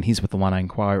thing, and he's with the Illini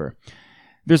Inquirer.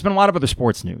 There's been a lot of other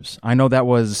sports news. I know that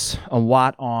was a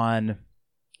lot on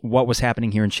what was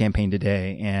happening here in Champaign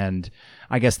today, and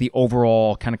I guess the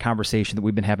overall kind of conversation that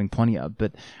we've been having plenty of.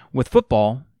 But with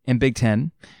football and Big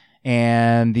Ten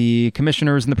and the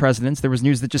commissioners and the presidents, there was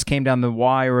news that just came down the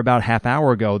wire about half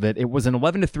hour ago that it was an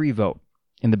 11-3 vote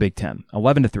in the Big Ten,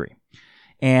 11-3.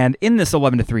 And in this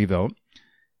 11-3 vote,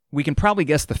 we can probably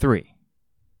guess the three.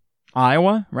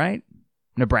 Iowa, right?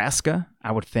 Nebraska,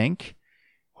 I would think.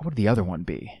 What would the other one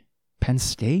be? Penn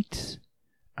State?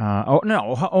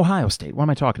 Ohio State. What am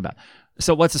I talking about?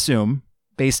 So let's assume,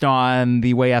 based on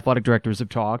the way athletic directors have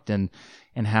talked and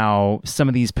how some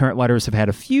of these parent letters have had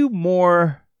a few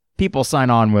more people sign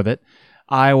on with it,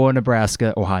 Iowa,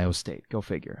 Nebraska, Ohio State. Go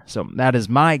figure. So that is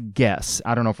my guess.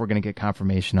 I don't know if we're going to get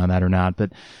confirmation on that or not,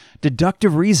 but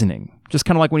deductive reasoning, just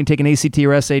kind of like when you take an ACT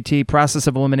or SAT, process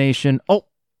of elimination. Oh,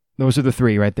 those are the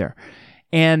three right there.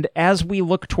 And as we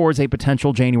look towards a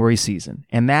potential January season,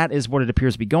 and that is what it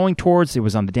appears to be going towards, it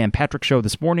was on the Dan Patrick Show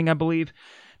this morning, I believe,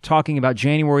 talking about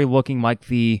January looking like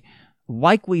the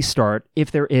likely start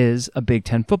if there is a Big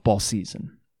Ten football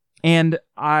season. And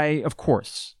I, of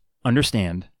course,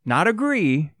 understand, not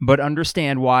agree, but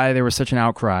understand why there was such an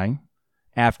outcry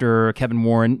after Kevin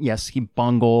Warren. Yes, he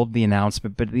bungled the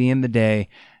announcement, but at the end of the day,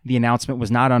 the announcement was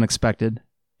not unexpected.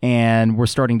 And we're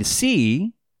starting to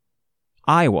see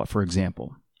Iowa, for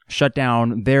example, shut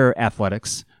down their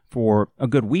athletics for a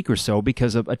good week or so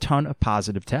because of a ton of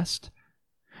positive tests.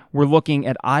 We're looking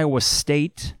at Iowa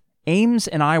State, Ames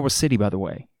and Iowa City, by the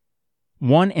way,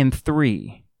 1 and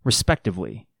 3,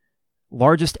 respectively,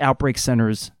 largest outbreak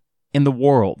centers in the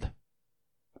world.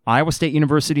 Iowa State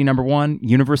University, number 1,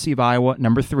 University of Iowa,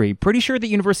 number 3. Pretty sure the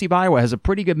University of Iowa has a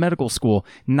pretty good medical school.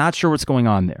 Not sure what's going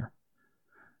on there.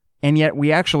 And yet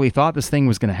we actually thought this thing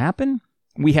was going to happen.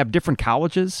 We have different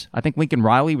colleges. I think Lincoln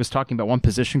Riley was talking about one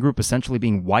position group essentially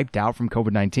being wiped out from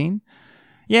COVID-19.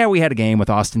 Yeah, we had a game with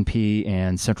Austin Peay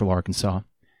and Central Arkansas.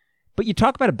 But you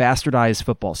talk about a bastardized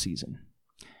football season.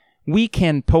 We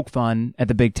can poke fun at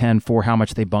the Big Ten for how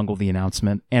much they bungled the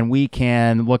announcement, and we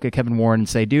can look at Kevin Warren and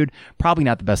say, dude, probably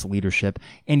not the best leadership,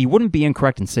 and you wouldn't be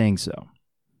incorrect in saying so.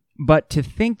 But to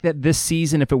think that this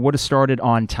season, if it would have started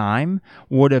on time,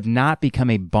 would have not become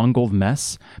a bungled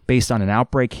mess based on an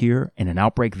outbreak here and an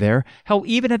outbreak there. Hell,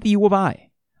 even at the U of I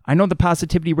know the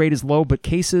positivity rate is low, but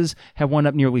cases have went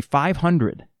up nearly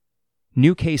 500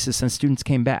 new cases since students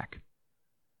came back.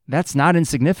 That's not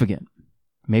insignificant.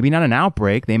 Maybe not an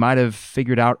outbreak. They might have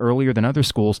figured out earlier than other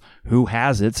schools who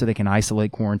has it so they can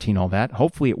isolate, quarantine, all that.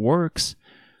 Hopefully it works.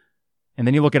 And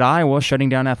then you look at Iowa shutting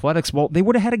down athletics. Well, they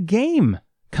would have had a game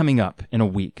coming up in a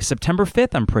week. September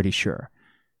 5th, I'm pretty sure.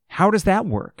 How does that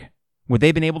work? Would they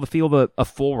have been able to field a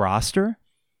full roster?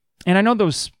 And I know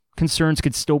those concerns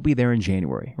could still be there in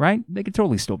January, right? They could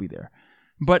totally still be there.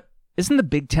 But isn't the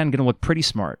Big Ten going to look pretty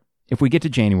smart if we get to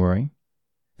January?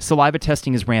 Saliva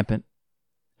testing is rampant,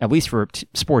 at least for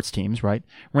sports teams, right?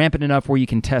 Rampant enough where you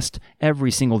can test every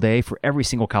single day for every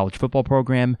single college football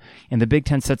program. And the Big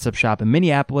Ten sets up shop in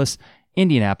Minneapolis,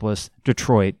 Indianapolis,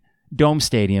 Detroit, dome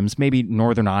stadiums, maybe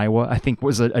Northern Iowa, I think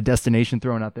was a destination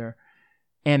thrown out there.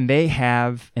 And they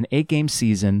have an 8-game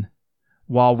season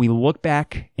while we look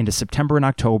back into September and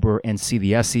October and see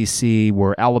the SEC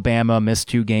where Alabama missed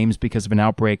 2 games because of an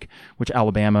outbreak, which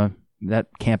Alabama, that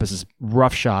campus is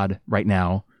roughshod right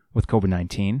now with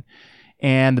COVID-19.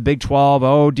 And the Big 12,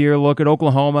 oh dear, look at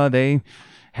Oklahoma. They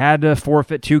had to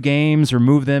forfeit 2 games or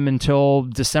move them until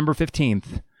December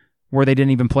 15th, where they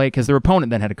didn't even play because their opponent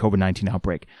then had a COVID-19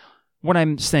 outbreak. What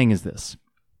I'm saying is this.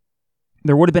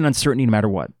 There would have been uncertainty no matter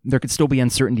what. There could still be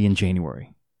uncertainty in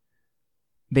January.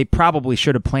 They probably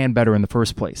should have planned better in the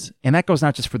first place. And that goes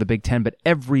not just for the Big Ten, but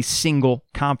every single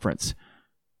conference.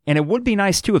 And it would be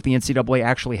nice, too, if the NCAA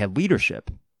actually had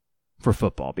leadership for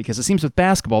football. Because it seems with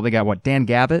basketball, they got, Dan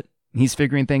Gavitt? He's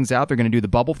figuring things out. They're going to do the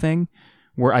bubble thing,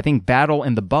 where I think battle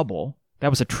in the bubble, that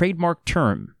was a trademark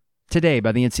term today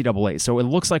by the NCAA. So it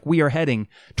looks like we are heading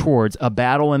towards a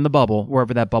battle in the bubble,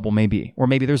 wherever that bubble may be. Or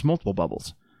maybe there's multiple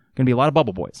bubbles. Going to be a lot of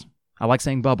bubble boys. I like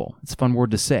saying bubble. It's a fun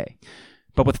word to say.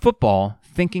 But with football,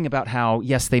 thinking about how,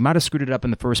 yes, they might have screwed it up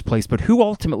in the first place, but who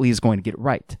ultimately is going to get it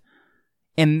right?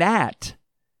 And that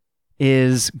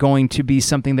is going to be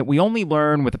something that we only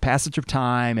learn with the passage of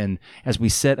time and as we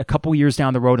sit a couple years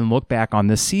down the road and look back on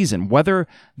this season. Whether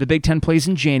the Big Ten plays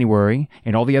in January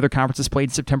and all the other conferences played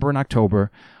in September and October,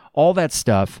 all that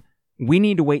stuff, we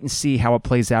need to wait and see how it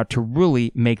plays out to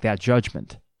really make that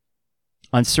judgment.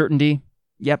 Uncertainty,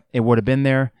 yep, it would have been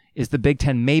there. Is the Big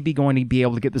Ten maybe going to be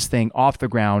able to get this thing off the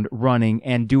ground, running,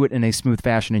 and do it in a smooth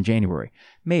fashion in January?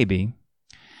 Maybe.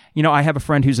 You know, I have a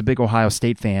friend who's a big Ohio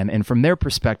State fan, and from their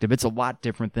perspective, it's a lot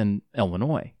different than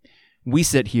Illinois. We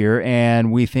sit here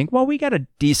and we think, well, we got a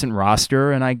decent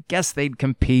roster, and I guess they'd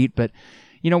compete, but,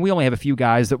 you know, we only have a few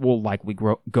guys that will likely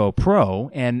go pro,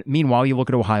 and meanwhile, you look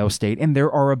at Ohio State, and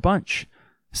there are a bunch.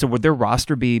 So would their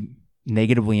roster be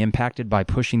negatively impacted by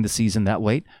pushing the season that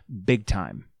late? Big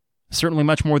time. Certainly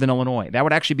much more than Illinois. That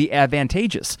would actually be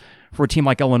advantageous for a team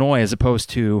like Illinois as opposed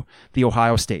to the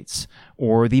Ohio States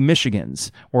or the Michigans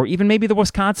or even maybe the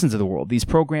Wisconsins of the world. These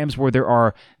programs where there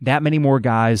are that many more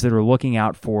guys that are looking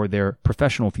out for their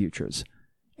professional futures.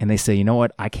 And they say, you know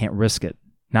what, I can't risk it.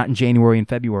 Not in January and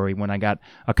February when I got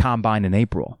a combine in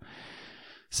April.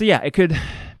 So yeah, it could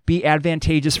be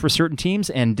advantageous for certain teams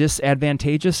and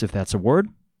disadvantageous, if that's a word,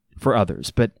 for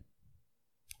others. But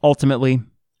ultimately,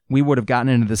 we would have gotten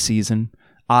into the season.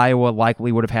 Iowa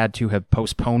likely would have had to have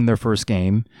postponed their first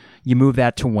game. You move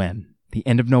that to when? The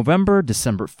end of November,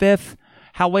 December 5th?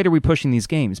 How late are we pushing these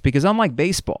games? Because unlike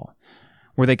baseball,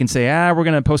 where they can say, we're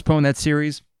going to postpone that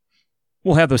series,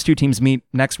 we'll have those 2 teams meet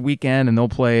next weekend and they'll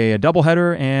play a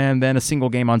doubleheader and then a single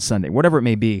game on Sunday. Whatever it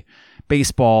may be,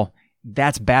 baseball,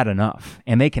 that's bad enough.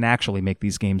 And they can actually make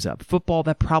these games up. Football,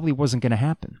 that probably wasn't going to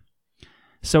happen.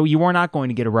 So you are not going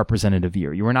to get a representative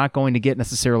year. You are not going to get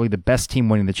necessarily the best team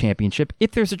winning the championship,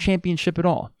 if there's a championship at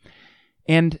all.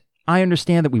 And I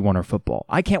understand that we want our football.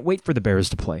 I can't wait for the Bears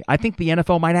to play. I think the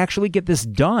NFL might actually get this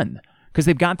done because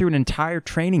they've gone through an entire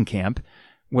training camp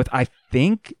with, I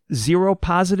think, 0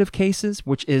 positive cases,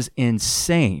 which is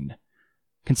insane.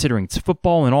 Considering it's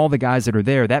football and all the guys that are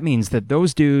there, that means that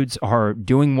those dudes are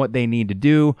doing what they need to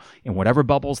do in whatever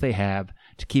bubbles they have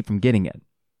to keep from getting it.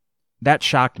 That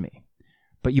shocked me.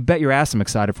 But you bet your ass I'm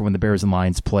excited for when the Bears and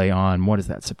Lions play on, what is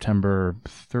that, September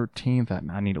 13th?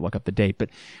 I need to look up the date.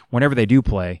 But whenever they do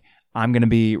play, I'm going to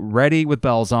be ready with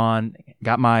bells on.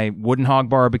 Got my wooden hog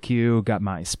barbecue, got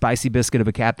my spicy biscuit of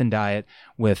a Captain Diet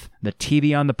with the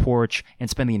TV on the porch and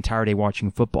spend the entire day watching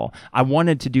football. I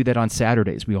wanted to do that on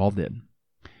Saturdays. We all did.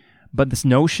 But this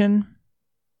notion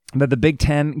that the Big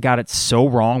Ten got it so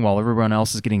wrong while everyone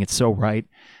else is getting it so right,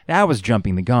 that was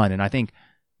jumping the gun. And I think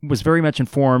was very much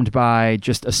informed by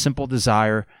just a simple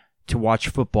desire to watch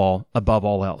football above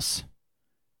all else.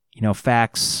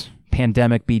 facts,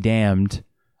 pandemic be damned,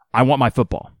 I want my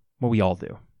football. Well, we all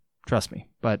do. Trust me.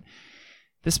 But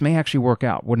this may actually work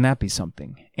out. Wouldn't that be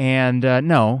something? And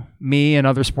no, me and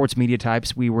other sports media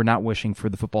types, we were not wishing for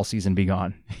the football season to be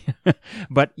gone.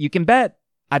 But you can bet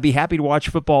I'd be happy to watch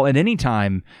football at any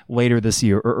time later this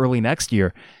year or early next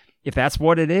year. If that's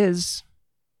what it is,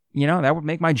 that would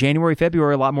make my January,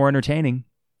 February a lot more entertaining.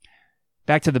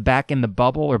 Back to the back in the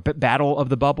bubble, or battle of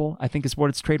the bubble, I think is what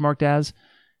it's trademarked as,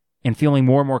 and feeling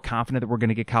more and more confident that we're going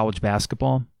to get college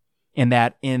basketball, and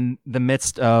that in the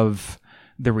midst of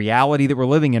the reality that we're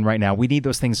living in right now, we need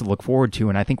those things to look forward to,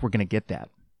 and I think we're going to get that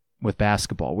with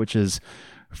basketball, which is,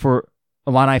 for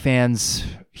Illini fans,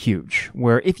 huge.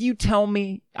 Where if you tell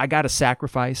me I got to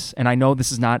sacrifice, and I know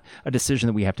this is not a decision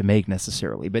that we have to make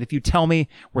necessarily, but if you tell me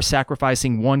we're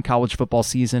sacrificing one college football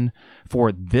season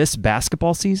for this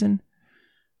basketball season,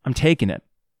 I'm taking it.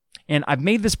 And I've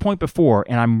made this point before,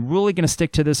 and I'm really going to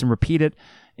stick to this and repeat it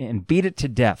and beat it to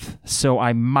death, so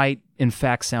I might, in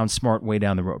fact, sound smart way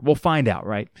down the road. We'll find out,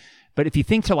 right? But if you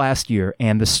think to last year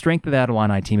and the strength of that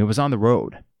Illini team, it was on the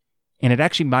road, and it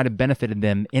actually might have benefited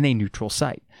them in a neutral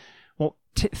site. Well,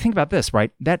 think about this,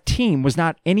 right? That team was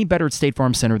not any better at State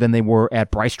Farm Center than they were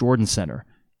at Bryce Jordan Center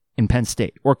in Penn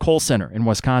State or Cole Center in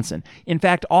Wisconsin. In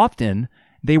fact, often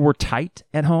they were tight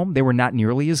at home. They were not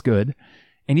nearly as good,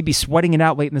 and you'd be sweating it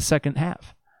out late in the second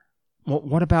half. Well,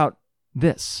 what about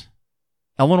this?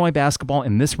 Illinois basketball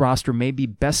in this roster may be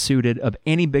best suited of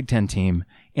any Big Ten team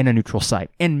in a neutral site,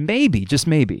 and maybe, just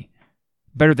maybe,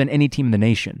 better than any team in the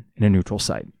nation in a neutral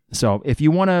site. So if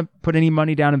you want to put any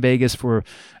money down in Vegas for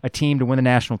a team to win the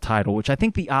national title, which I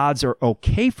think the odds are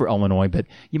okay for Illinois, but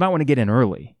you might want to get in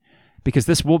early, because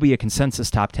this will be a consensus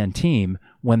top 10 team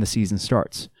when the season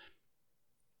starts.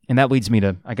 And that leads me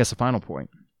to, I guess, a final point.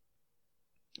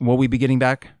 Will we be getting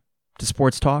back to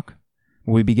sports talk?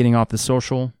 Will we be getting off the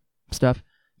social stuff?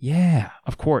 Yeah,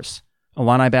 of course.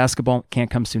 Illini basketball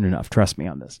can't come soon enough. Trust me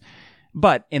on this.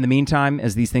 But in the meantime,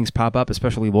 as these things pop up,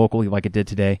 especially locally like it did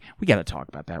today, we got to talk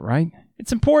about that, right?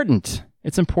 It's important.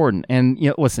 It's important. And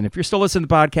listen, if you're still listening to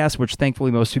the podcast, which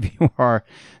thankfully most of you are,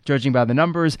 judging by the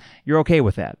numbers, you're okay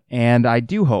with that. And I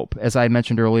do hope, as I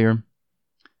mentioned earlier,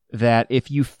 that if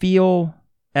you feel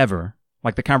ever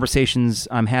like the conversations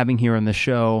I'm having here on the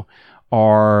show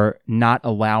are not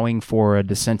allowing for a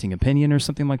dissenting opinion or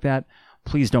something like that,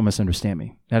 please don't misunderstand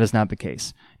me. That is not the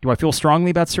case. Do I feel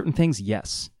strongly about certain things?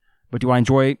 Yes. But do I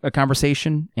enjoy a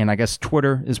conversation? And I guess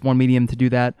Twitter is one medium to do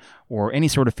that, or any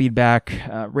sort of feedback,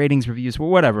 ratings, reviews,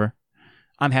 whatever.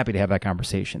 I'm happy to have that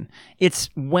conversation. It's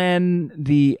when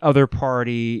the other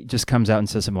party just comes out and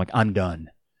says something like, I'm done.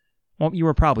 Well, you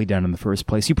were probably done in the first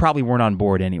place. You probably weren't on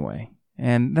board anyway.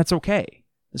 And that's okay.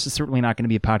 This is certainly not going to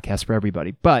be a podcast for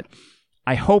everybody. But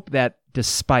I hope that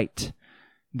despite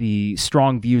the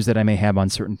strong views that I may have on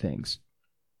certain things,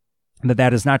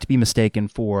 that is not to be mistaken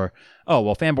for, oh,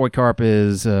 well, Fanboy Carp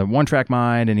is a one-track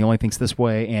mind and he only thinks this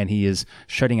way and he is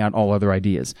shutting out all other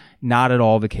ideas. Not at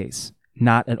all the case.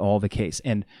 Not at all the case.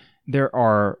 And there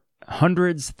are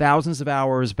hundreds, thousands of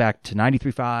hours back to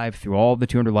 93.5 through all the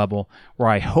 200 level where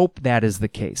I hope that is the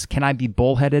case. Can I be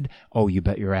bullheaded? Oh, you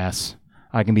bet your ass.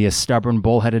 I can be a stubborn,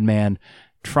 bullheaded man.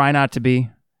 Try not to be.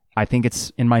 I think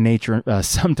it's in my nature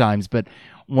sometimes, but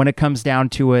when it comes down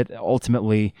to it,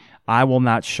 ultimately, I will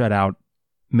not shut out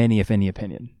many, if any,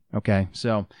 opinion. Okay,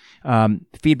 so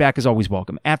feedback is always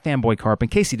welcome. At Fanboy Carp, in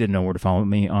case you didn't know where to follow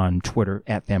me on Twitter,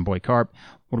 at Fanboy Carp.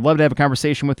 Would love to have a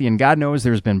conversation with you, and God knows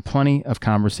there's been plenty of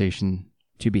conversation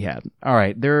to be had. All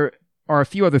right, there are a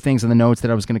few other things in the notes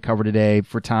that I was going to cover today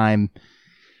for time.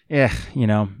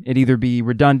 It'd either be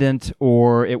redundant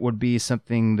or it would be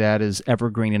something that is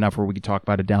evergreen enough where we could talk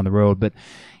about it down the road. But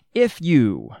if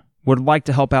you would like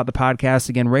to help out the podcast,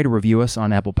 again, rate or review us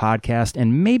on Apple Podcast,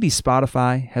 and maybe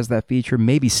Spotify has that feature,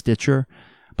 maybe Stitcher.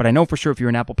 But I know for sure if you're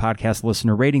an Apple Podcast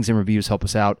listener, ratings and reviews help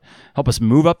us out, help us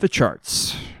move up the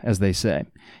charts, as they say.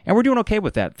 And we're doing okay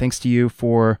with that. Thanks to you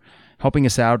for helping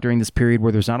us out during this period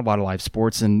where there's not a lot of live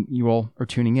sports and you all are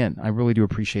tuning in. I really do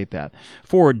appreciate that.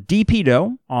 For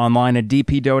DPDO, online at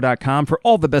dpdo.com for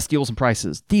all the best deals and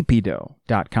prices,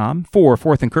 dpdo.com. For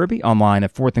Fourth and Kirby, online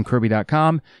at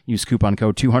fourthandkirby.com. Use coupon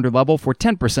code 200level for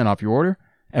 10% off your order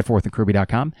at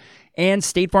fourthandkirby.com. And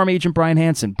State Farm agent Brian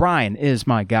Hansen,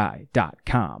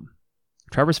 brianismyguy.com.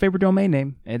 Trevor's favorite domain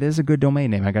name. It is a good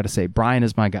domain name, I got to say.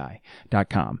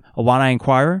 brianismyguy.com. Illini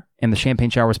Inquirer and the Champagne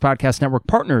Showers Podcast Network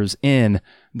partners in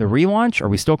the relaunch, are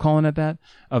we still calling it that,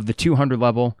 of the 200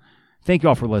 level. Thank you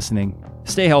all for listening.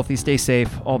 Stay healthy, stay safe,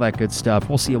 all that good stuff.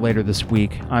 We'll see you later this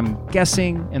week. I'm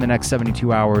guessing in the next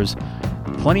 72 hours,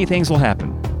 plenty of things will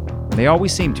happen. They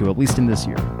always seem to, at least in this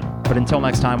year. But until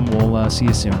next time, we'll see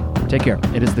you soon. Take care.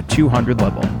 It is the 200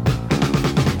 level.